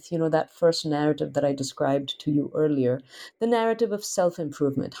keeping with, that first narrative that I described to you earlier, the narrative of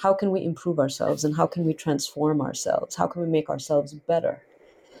self-improvement. How can we improve ourselves and how can we transform ourselves? How can we make ourselves better?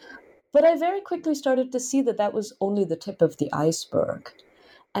 But I very quickly started to see that that was only the tip of the iceberg.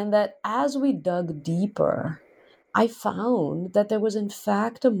 And that as we dug deeper, I found that there was in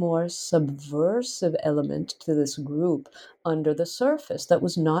fact a more subversive element to this group under the surface that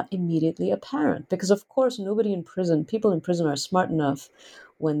was not immediately apparent. Because of course, people in prison are smart enough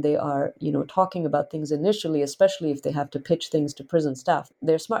when they are, talking about things initially, especially if they have to pitch things to prison staff,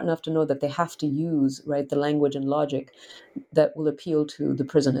 they're smart enough to know that they have to use, right, the language and logic that will appeal to the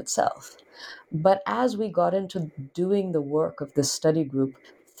prison itself. But as we got into doing the work of this study group,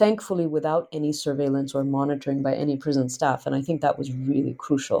 thankfully without any surveillance or monitoring by any prison staff, and I think that was really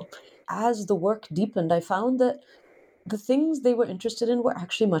crucial. As the work deepened, I found that the things they were interested in were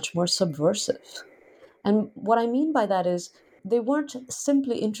actually much more subversive. And what I mean by that is they weren't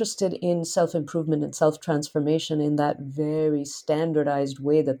simply interested in self-improvement and self-transformation in that very standardized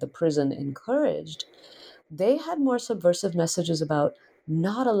way that the prison encouraged. They had more subversive messages about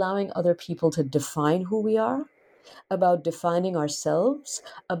not allowing other people to define who we are, about defining ourselves,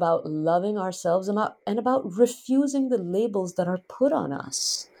 about loving ourselves, and about refusing the labels that are put on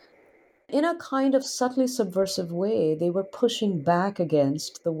us. In a kind of subtly subversive way, they were pushing back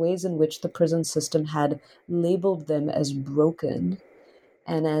against the ways in which the prison system had labeled them as broken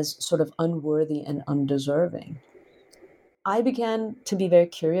and as sort of unworthy and undeserving. I began to be very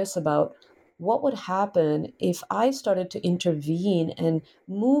curious about what would happen if I started to intervene and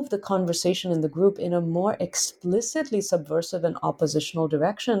move the conversation in the group in a more explicitly subversive and oppositional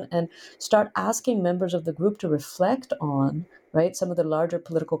direction and start asking members of the group to reflect on, right, some of the larger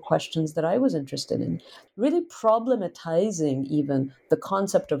political questions that I was interested in, really problematizing even the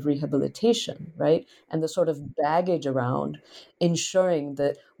concept of rehabilitation, right, and the sort of baggage around ensuring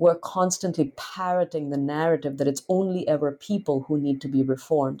that we're constantly parroting the narrative that it's only ever people who need to be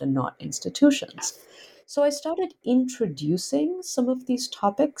reformed and not institutions. So I started introducing some of these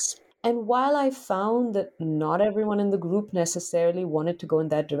topics. And while I found that not everyone in the group necessarily wanted to go in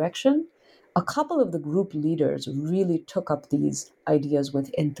that direction, a couple of the group leaders really took up these ideas with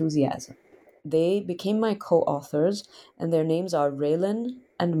enthusiasm. They became my co-authors, and their names are Raylan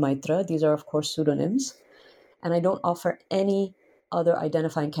and Maitra. These are, of course, pseudonyms. And I don't offer any other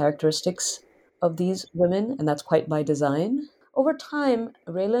identifying characteristics of these women, and that's quite by design. Over time,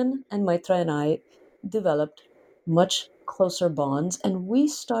 Raylan and Maitra and I developed much closer bonds, and we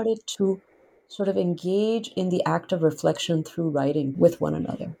started to sort of engage in the act of reflection through writing with one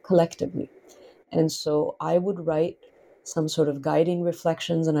another collectively. And so I would write some sort of guiding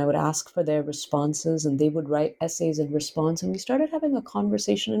reflections and I would ask for their responses, and they would write essays in response, and we started having a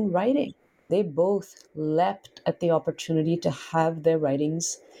conversation in writing. They both leapt at the opportunity to have their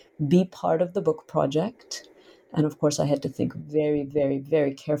writings be part of the book project. And of course, I had to think very, very,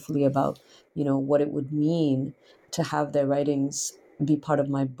 very carefully about, what it would mean to have their writings be part of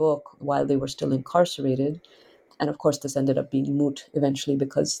my book while they were still incarcerated. And of course, this ended up being moot eventually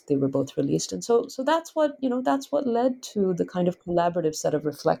because they were both released. And so that's what led to the kind of collaborative set of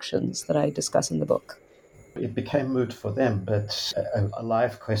reflections that I discuss in the book. It became moot for them, but a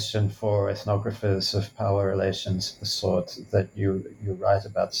live question for ethnographers of power relations, the sort that you write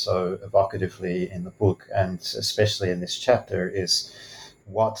about so evocatively in the book, and especially in this chapter, is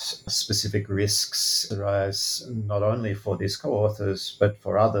what specific risks arise not only for these co-authors, but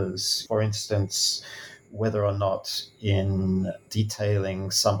for others. For instance, whether or not in detailing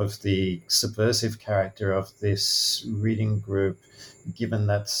some of the subversive character of this reading group, given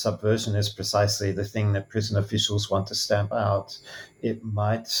that subversion is precisely the thing that prison officials want to stamp out, it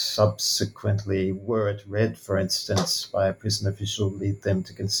might subsequently, were it read, for instance, by a prison official, lead them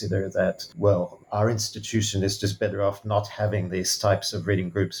to consider that, well, our institution is just better off not having these types of reading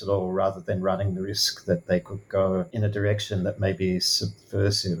groups at all, rather than running the risk that they could go in a direction that may be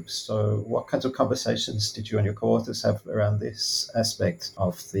subversive. So what kinds of conversations did you and your co-authors have around this aspect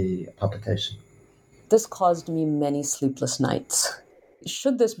of the publication? This caused me many sleepless nights.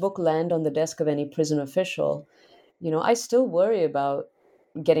 Should this book land on the desk of any prison official, I still worry about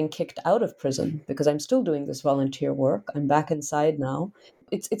getting kicked out of prison because I'm still doing this volunteer work. I'm back inside now.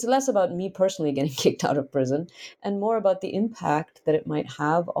 It's less about me personally getting kicked out of prison and more about the impact that it might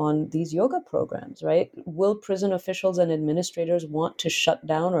have on these yoga programs, right? Will prison officials and administrators want to shut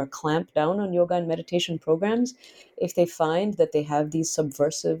down or clamp down on yoga and meditation programs if they find that they have these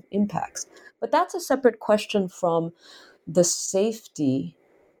subversive impacts? But that's a separate question from the safety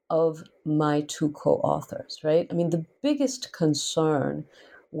of my two co-authors, right? I mean, the biggest concern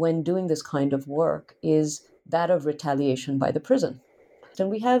when doing this kind of work is that of retaliation by the prison. And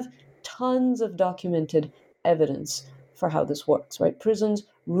we have tons of documented evidence for how this works, right? Prisons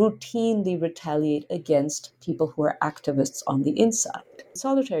routinely retaliate against people who are activists on the inside.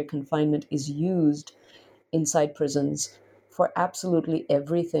 Solitary confinement is used inside prisons for absolutely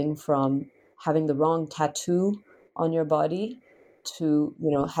everything from having the wrong tattoo on your body to,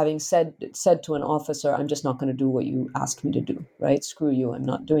 having said to an officer, I'm just not going to do what you asked me to do, right? Screw you, I'm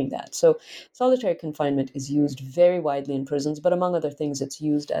not doing that. So solitary confinement is used very widely in prisons, but among other things, it's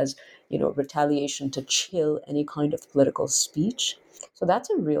used as, retaliation to chill any kind of political speech. So that's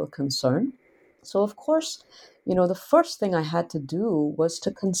a real concern. So of course, the first thing I had to do was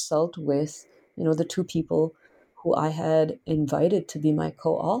to consult with, the two people who I had invited to be my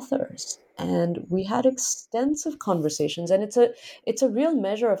co-authors. And we had extensive conversations, and it's a real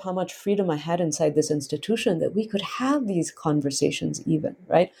measure of how much freedom I had inside this institution that we could have these conversations even,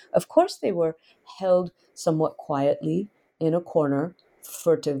 right? Of course, they were held somewhat quietly in a corner,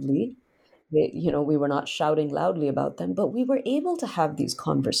 furtively. We were not shouting loudly about them, but we were able to have these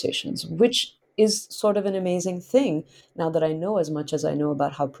conversations, which is sort of an amazing thing now that I know as much as I know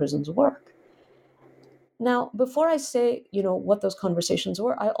about how prisons work. Now, before I say, what those conversations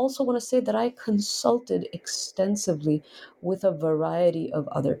were, I also want to say that I consulted extensively with a variety of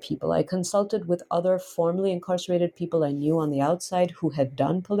other people. I consulted with other formerly incarcerated people I knew on the outside who had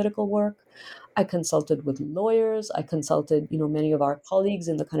done political work. I consulted with lawyers. I consulted, many of our colleagues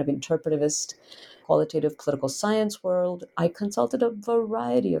in the kind of interpretivist, qualitative political science world. I consulted a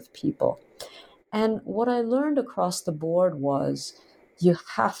variety of people. And what I learned across the board was you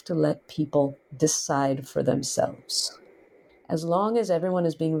have to let people decide for themselves. As long as everyone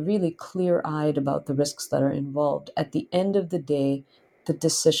is being really clear-eyed about the risks that are involved, at the end of the day, the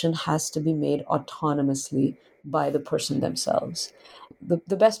decision has to be made autonomously by the person themselves.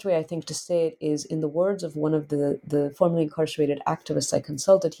 The best way, I think, to say it is in the words of one of the formerly incarcerated activists I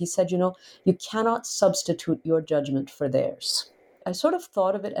consulted. He said, you cannot substitute your judgment for theirs. I sort of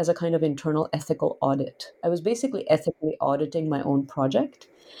thought of it as a kind of internal ethical audit. I was basically ethically auditing my own project.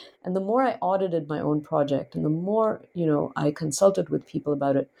 And the more I audited my own project and the more, I consulted with people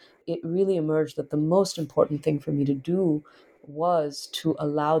about it, it really emerged that the most important thing for me to do was to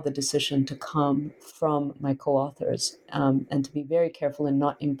allow the decision to come from my co-authors, and to be very careful in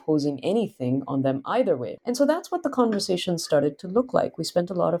not imposing anything on them either way. And so that's what the conversation started to look like. We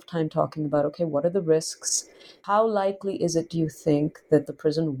spent a lot of time talking about, okay, what are the risks? How likely is it, do you think, that the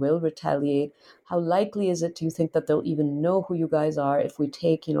prison will retaliate? How likely is it, do you think, that they'll even know who you guys are if we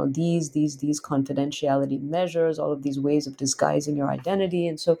take, these confidentiality measures, all of these ways of disguising your identity?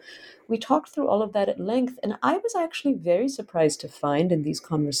 And so we talked through all of that at length. And I was actually very surprised to find in these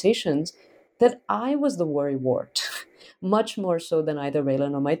conversations that I was the worrywart, much more so than either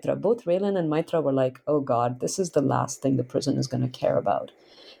Raylan or Maitra. Both Raylan and Maitra were like, oh God, this is the last thing the prison is going to care about.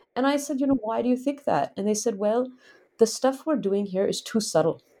 And I said, why do you think that? And they said, well, the stuff we're doing here is too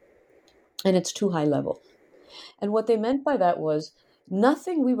subtle and it's too high level. And what they meant by that was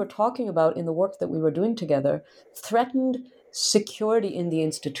nothing we were talking about in the work that we were doing together threatened security in the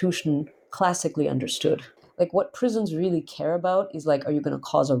institution classically understood. Like what prisons really care about is like, are you going to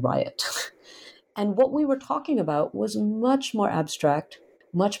cause a riot? And what we were talking about was much more abstract,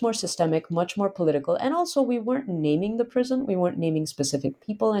 much more systemic, much more political. And also we weren't naming the prison, we weren't naming specific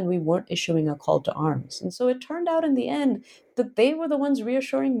people, and we weren't issuing a call to arms. And so it turned out in the end that they were the ones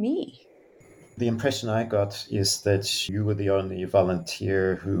reassuring me. The impression I got is that you were the only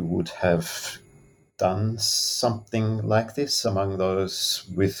volunteer who would have done something like this among those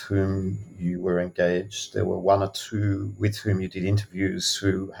with whom you were engaged. There were one or two with whom you did interviews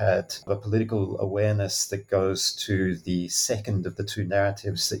who had a political awareness that goes to the second of the two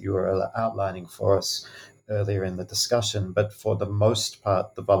narratives that you were outlining for us earlier in the discussion. But for the most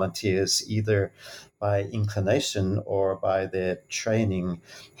part, the volunteers, either by inclination or by their training,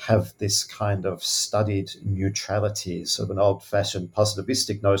 have this kind of studied neutrality, sort of an old-fashioned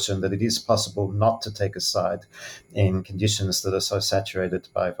positivistic notion that it is possible not to take a side in conditions that are so saturated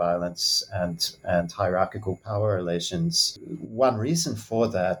by violence and hierarchical power relations. One reason for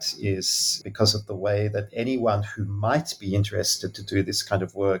that is because of the way that anyone who might be interested to do this kind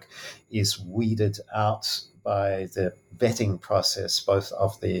of work is weeded out by the vetting process, both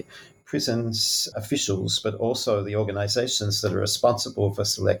of the prisons officials, but also the organizations that are responsible for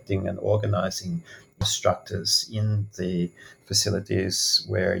selecting and organizing instructors in the facilities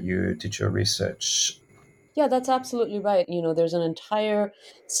where you did your research. Yeah, that's absolutely right. There's an entire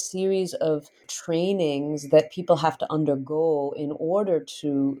series of trainings that people have to undergo in order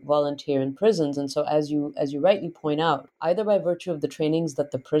to volunteer in prisons. And so as you rightly point out, either by virtue of the trainings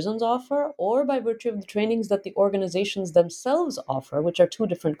that the prisons offer or by virtue of the trainings that the organizations themselves offer, which are two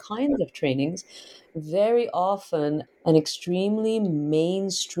different kinds of trainings, very often an extremely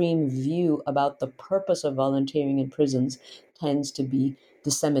mainstream view about the purpose of volunteering in prisons tends to be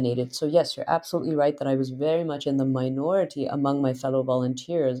disseminated. So yes, you're absolutely right that I was very much in the minority among my fellow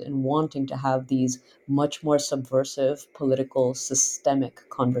volunteers in wanting to have these much more subversive political systemic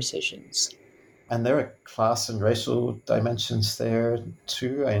conversations. And there are class and racial dimensions there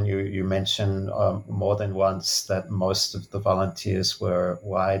too. And you mentioned more than once that most of the volunteers were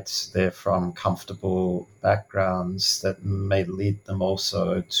white. They're from comfortable backgrounds that may lead them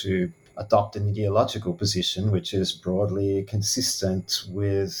also to adopt an ideological position which is broadly consistent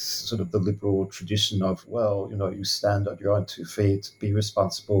with sort of the liberal tradition of, well, you stand on your own 2 feet, be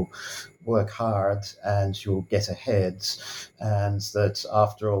responsible, work hard, and you'll get ahead. And that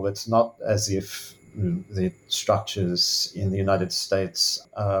after all, it's not as if the structures in the United States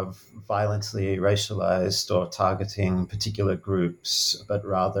are violently racialized or targeting particular groups, but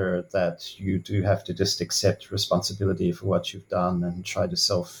rather that you do have to just accept responsibility for what you've done and try to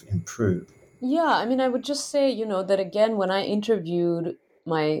self-improve. Yeah, I mean, I would just say, that again, when I interviewed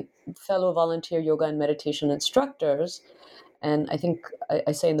my fellow volunteer yoga and meditation instructors, and I think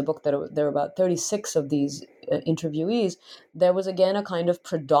I say in the book that there are about 36 of these interviewees, there was again a kind of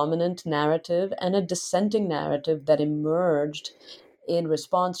predominant narrative and a dissenting narrative that emerged in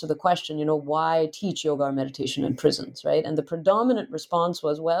response to the question, why teach yoga or meditation in prisons, right? And the predominant response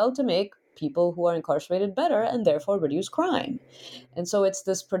was, well, to make people who are incarcerated better and therefore reduce crime. And so it's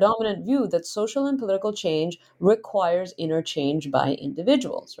this predominant view that social and political change requires inner change by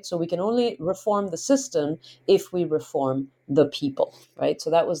individuals. So we can only reform the system if we reform the people, right? So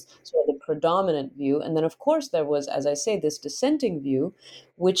that was sort of the predominant view. And then, of course, there was, as I say, this dissenting view,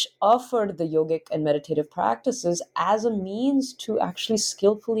 which offered the yogic and meditative practices as a means to actually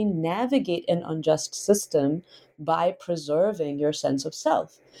skillfully navigate an unjust system by preserving your sense of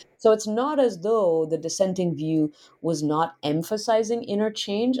self. So it's not as though the dissenting view was not emphasizing inner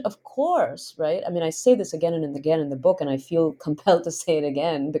change. Of course, right? I mean, I say this again and again in the book, and I feel compelled to say it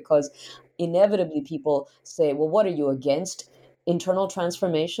again because inevitably people say, well, what are you against? Internal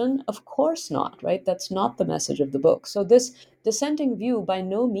transformation? Of course not, right? That's not the message of the book. So this dissenting view by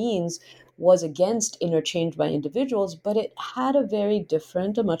no means was against inner change by individuals, but it had a very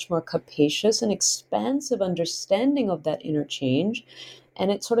different, a much more capacious and expansive understanding of that inner change. And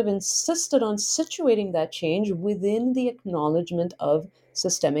it sort of insisted on situating that change within the acknowledgement of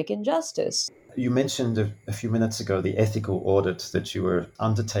systemic injustice. You mentioned a few minutes ago the ethical audit that you were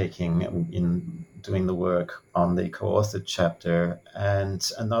undertaking in doing the work on the co-authored chapter. And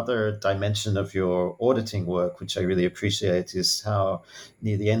another dimension of your auditing work, which I really appreciate, is how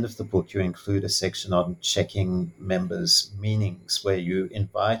near the end of the book you include a section on checking members' meanings, where you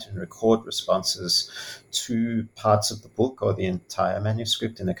invite and record responses to parts of the book or the entire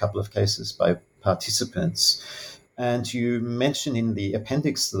manuscript, in a couple of cases by participants. And you mention in the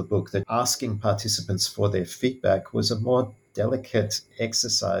appendix to the book that asking participants for their feedback was a more delicate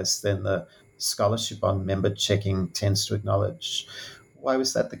exercise than the scholarship on member checking tends to acknowledge. Why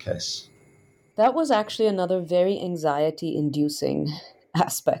was that the case? That was actually another very anxiety inducing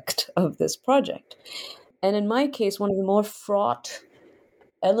aspect of this project. And in my case, one of the more fraught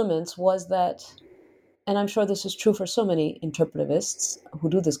elements was that, and I'm sure this is true for so many interpretivists who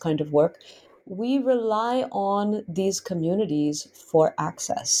do this kind of work, we rely on these communities for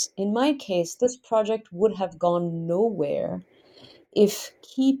access. In my case, this project would have gone nowhere if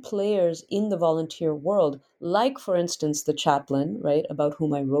key players in the volunteer world, like, for instance, the chaplain, right, about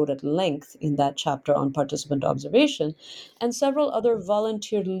whom I wrote at length in that chapter on participant observation, and several other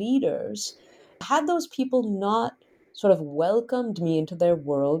volunteer leaders, had those people not sort of welcomed me into their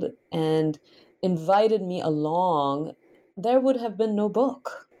world and invited me along, there would have been no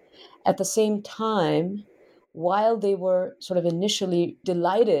book. At the same time, while they were sort of initially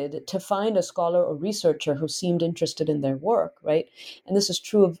delighted to find a scholar or researcher who seemed interested in their work, right? And this is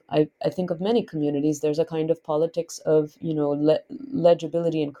true of, I think, of many communities. There's a kind of politics of,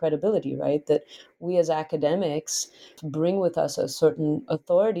 legibility and credibility, right? That we as academics bring with us a certain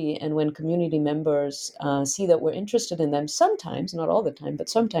authority. And when community members see that we're interested in them, sometimes, not all the time, but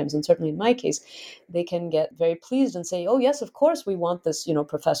sometimes, and certainly in my case, they can get very pleased and say, oh, yes, of course, we want this,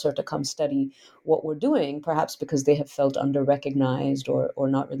 professor to come study what we're doing, perhaps because they have felt under-recognized or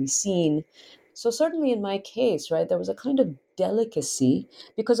not really seen. So certainly in my case, right, there was a kind of delicacy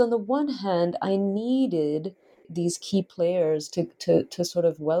because on the one hand, I needed these key players to sort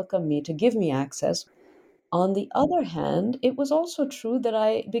of welcome me, to give me access. On the other hand, it was also true that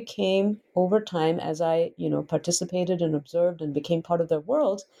I became, over time, as I, participated and observed and became part of their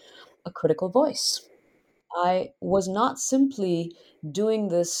world, a critical voice. I was not simply doing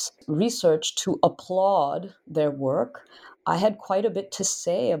this research to applaud their work. I had quite a bit to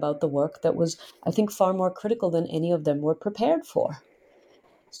say about the work that was, I think, far more critical than any of them were prepared for.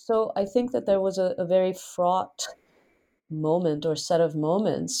 So I think that there was a very fraught moment or set of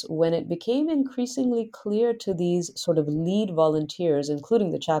moments when it became increasingly clear to these sort of lead volunteers,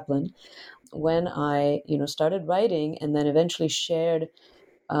 including the chaplain, when I, started writing and then eventually shared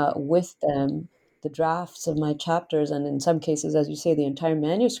with them the drafts of my chapters, and in some cases, as you say, the entire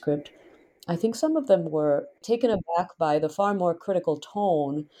manuscript. I think some of them were taken aback by the far more critical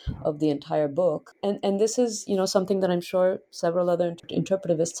tone of the entire book. And this is, something that I'm sure several other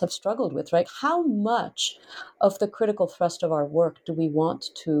interpretivists have struggled with, right? How much of the critical thrust of our work do we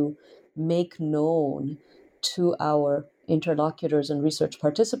want to make known to our interlocutors and research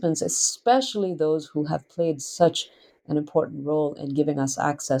participants, especially those who have played such an important role in giving us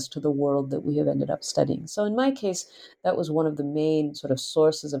access to the world that we have ended up studying? So in my case, that was one of the main sort of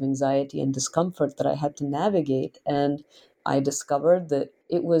sources of anxiety and discomfort that I had to navigate. And I discovered that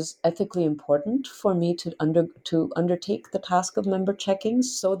it was ethically important for me to undertake the task of member checking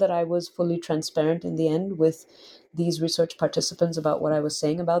so that I was fully transparent in the end with these research participants about what I was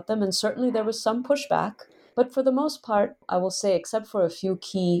saying about them. And certainly there was some pushback. But for the most part, I will say, except for a few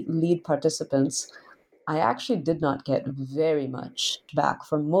key lead participants, I actually did not get very much back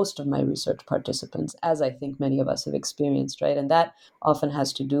from most of my research participants, as I think many of us have experienced, right? And that often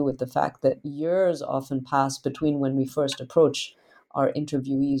has to do with the fact that years often pass between when we first approach our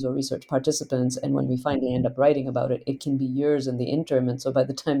interviewees or research participants and when we finally end up writing about it. It can be years in the interim. And so by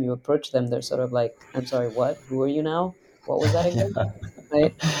the time you approach them, they're sort of like, I'm sorry, what? Who are you now? What was that again? Yeah.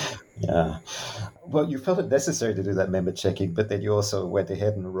 Right? Yeah. Well, you felt it necessary to do that member checking, but then you also went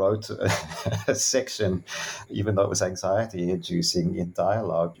ahead and wrote a section, even though it was anxiety inducing, in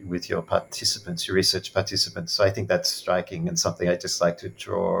dialogue with your participants, your research participants. So I think that's striking and something I just like to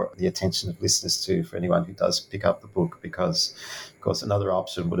draw the attention of listeners to for anyone who does pick up the book, because, of course, another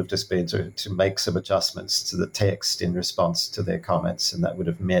option would have just been to make some adjustments to the text in response to their comments, and that would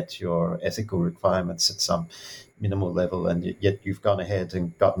have met your ethical requirements at some minimal level, and yet you've gone ahead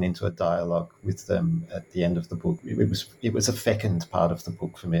and gotten into a dialogue with them at the end of the book. It was a fecund part of the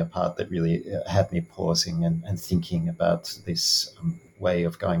book for me, a part that really had me pausing and thinking about this way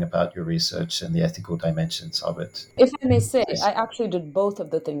of going about your research and the ethical dimensions of it. If I may say, I actually did both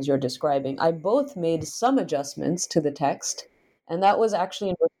of the things you're describing. I both made some adjustments to the text, and that was actually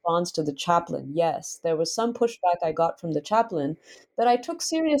in response to the chaplain. Yes, there was some pushback I got from the chaplain that I took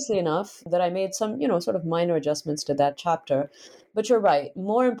seriously enough that I made some, sort of minor adjustments to that chapter. But you're right,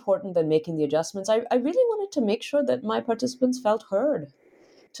 more important than making the adjustments, I really wanted to make sure that my participants felt heard.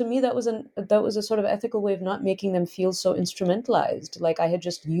 To me, that was a sort of ethical way of not making them feel so instrumentalized, like I had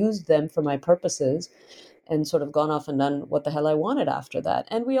just used them for my purposes and sort of gone off and done what the hell I wanted after that.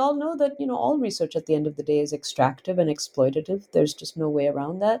 And we all know that, all research at the end of the day is extractive and exploitative. There's just no way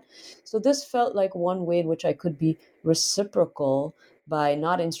around that. So this felt like one way in which I could be reciprocal by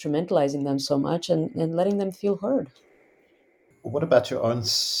not instrumentalizing them so much and letting them feel heard. What about your own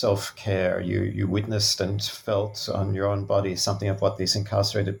self-care? You witnessed and felt on your own body something of what these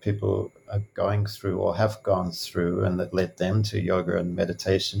incarcerated people are going through or have gone through, and that led them to yoga and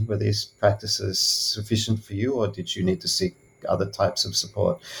meditation. Were these practices sufficient for you, or did you need to seek other types of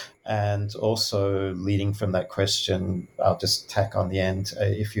support? And also, leading from that question, I'll just tack on the end,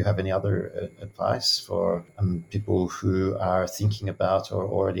 if you have any other advice for people who are thinking about or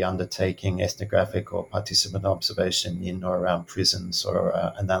already undertaking ethnographic or participant observation in or around prisons or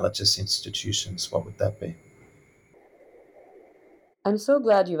analogous institutions, what would that be? I'm so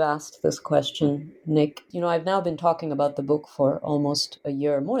glad you've asked this question, Nick. I've now been talking about the book for almost a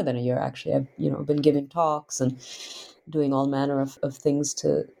year, more than a year, actually. I've, been giving talks and doing all manner of things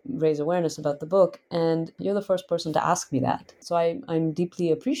to raise awareness about the book. And you're the first person to ask me that. So I'm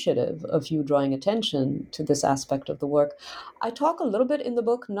deeply appreciative of you drawing attention to this aspect of the work. I talk a little bit in the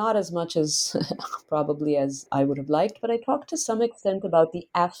book, not as much as probably as I would have liked, but I talk to some extent about the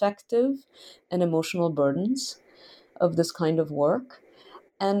affective and emotional burdens of this kind of work.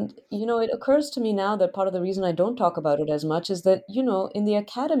 And, it occurs to me now that part of the reason I don't talk about it as much is that, in the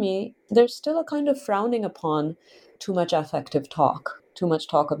academy, there's still a kind of frowning upon too much affective talk, too much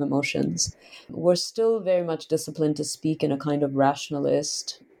talk of emotions. We're still very much disciplined to speak in a kind of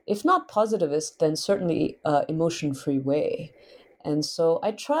rationalist, if not positivist, then certainly emotion-free way. And so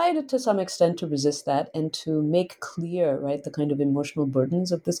I tried to some extent to resist that and to make clear, right, the kind of emotional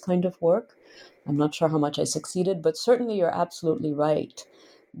burdens of this kind of work. I'm not sure how much I succeeded, but certainly you're absolutely right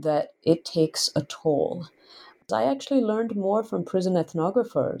that it takes a toll. I actually learned more from prison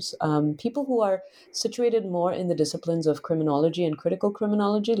ethnographers, people who are situated more in the disciplines of criminology and critical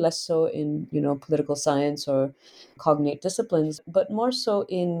criminology, less so in, political science or cognate disciplines, but more so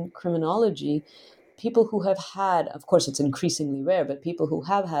in criminology. People who have had, of course, it's increasingly rare, but people who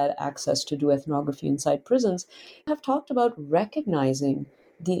have had access to do ethnography inside prisons have talked about recognizing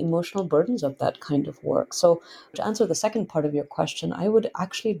the emotional burdens of that kind of work. So, to answer the second part of your question, I would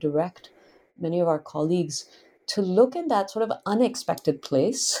actually direct many of our colleagues to look in that sort of unexpected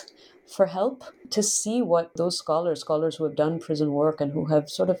place for help, to see what those scholars who have done prison work and who have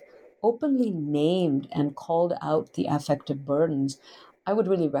sort of openly named and called out the affective burdens. I would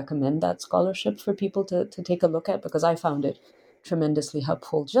really recommend that scholarship for people to take a look at, because I found it tremendously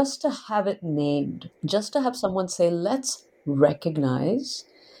helpful just to have it named, just to have someone say, let's recognize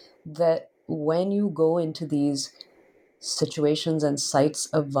that when you go into these situations and sites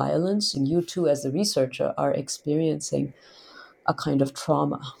of violence, and you too, as the researcher, are experiencing a kind of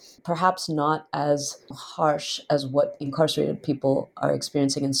trauma, perhaps not as harsh as what incarcerated people are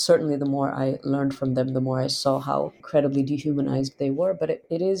experiencing. And certainly the more I learned from them, the more I saw how incredibly dehumanized they were. But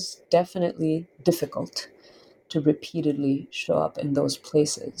it is definitely difficult to repeatedly show up in those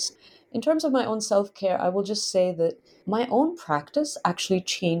places. In terms of my own self-care, I will just say that my own practice actually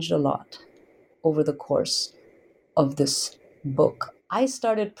changed a lot over the course of this book. I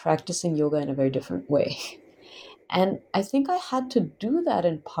started practicing yoga in a very different way. And I think I had to do that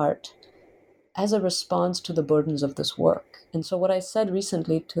in part as a response to the burdens of this work. And so what I said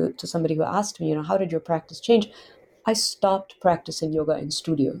recently to somebody who asked me, how did your practice change? I stopped practicing yoga in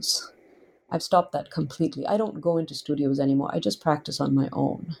studios. I've stopped that completely. I don't go into studios anymore. I just practice on my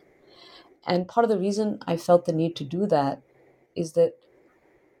own. And part of the reason I felt the need to do that is that,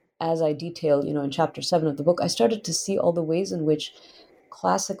 as I detail, in chapter 7 of the book, I started to see all the ways in which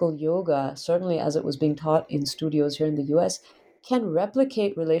classical yoga, certainly as it was being taught in studios here in the US, can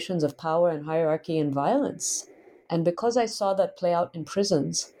replicate relations of power and hierarchy and violence. And because I saw that play out in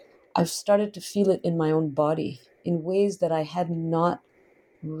prisons, I've started to feel it in my own body in ways that I had not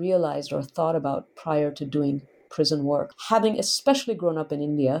realized or thought about prior to doing prison work. Having especially grown up in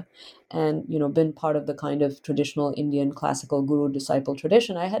India and, been part of the kind of traditional Indian classical guru-disciple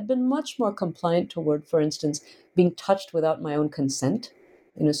tradition, I had been much more compliant toward, for instance, being touched without my own consent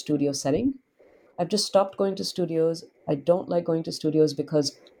in a studio setting. I've just stopped going to studios. I don't like going to studios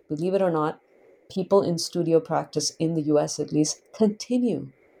because, believe it or not, people in studio practice, in the US at least,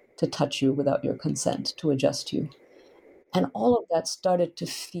 continue to touch you without your consent, to adjust you. And all of that started to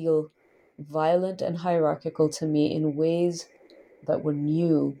feel violent and hierarchical to me in ways that were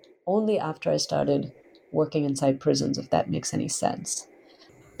new only after I started working inside prisons, if that makes any sense.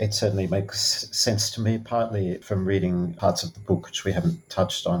 It certainly makes sense to me, partly from reading parts of the book which we haven't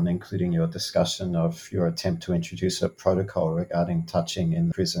touched on, including your discussion of your attempt to introduce a protocol regarding touching in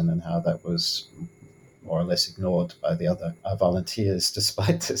prison and how that was more or less ignored by the other volunteers,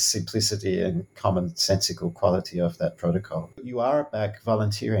 despite the simplicity and commonsensical quality of that protocol. You are back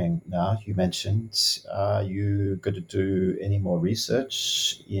volunteering now, you mentioned. Are you going to do any more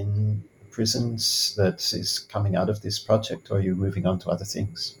research in prisons that is coming out of this project, or are you moving on to other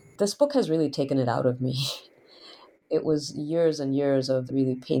things? This book has really taken it out of me. It was years and years of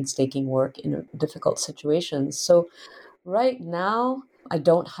really painstaking work in difficult situations. So right now, I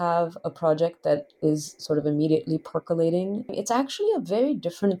don't have a project that is sort of immediately percolating. It's actually a very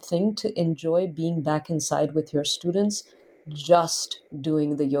different thing to enjoy being back inside with your students, just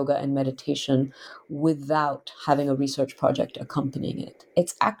doing the yoga and meditation without having a research project accompanying it.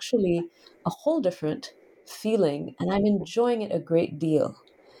 It's actually a whole different feeling, and I'm enjoying it a great deal.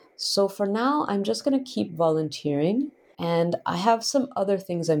 So for now, I'm just going to keep volunteering. And I have some other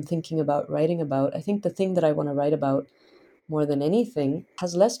things I'm thinking about writing about. I think the thing that I want to write about more than anything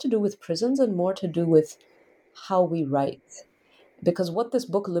has less to do with prisons and more to do with how we write. Because what this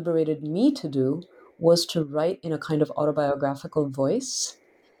book liberated me to do was to write in a kind of autobiographical voice,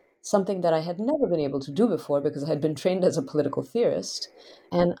 something that I had never been able to do before because I had been trained as a political theorist.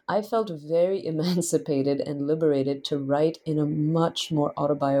 And I felt very emancipated and liberated to write in a much more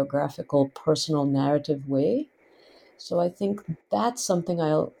autobiographical, personal narrative way. So I think that's something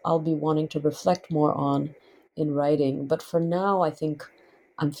I'll be wanting to reflect more on in writing. But for now, I think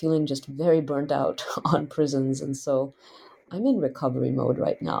I'm feeling just very burnt out on prisons. And so I'm in recovery mode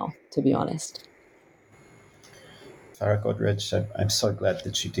right now, to be honest. Farah Godrej, I'm so glad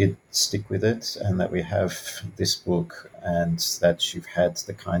that you did stick with it and that we have this book and that you've had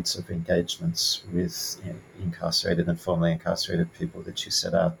the kinds of engagements with incarcerated and formerly incarcerated people that you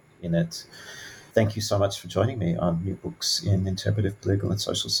set out in it. Thank you so much for joining me on New Books in Interpretive Legal and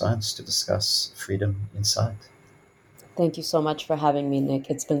Social Science to discuss freedom inside. Thank you so much for having me, Nick.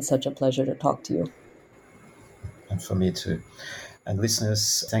 It's been such a pleasure to talk to you. And for me too. And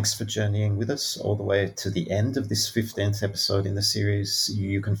listeners, thanks for journeying with us all the way to the end of this 15th episode in the series.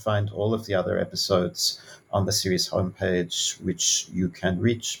 You can find all of the other episodes on the series homepage, which you can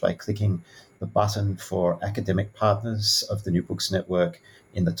reach by clicking the button for academic partners of the New Books Network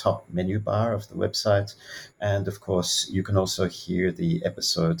in the top menu bar of the website. And of course, you can also hear the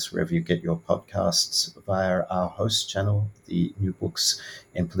episodes wherever you get your podcasts via our host channel, the New Books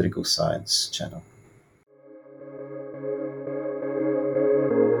in Political Science channel.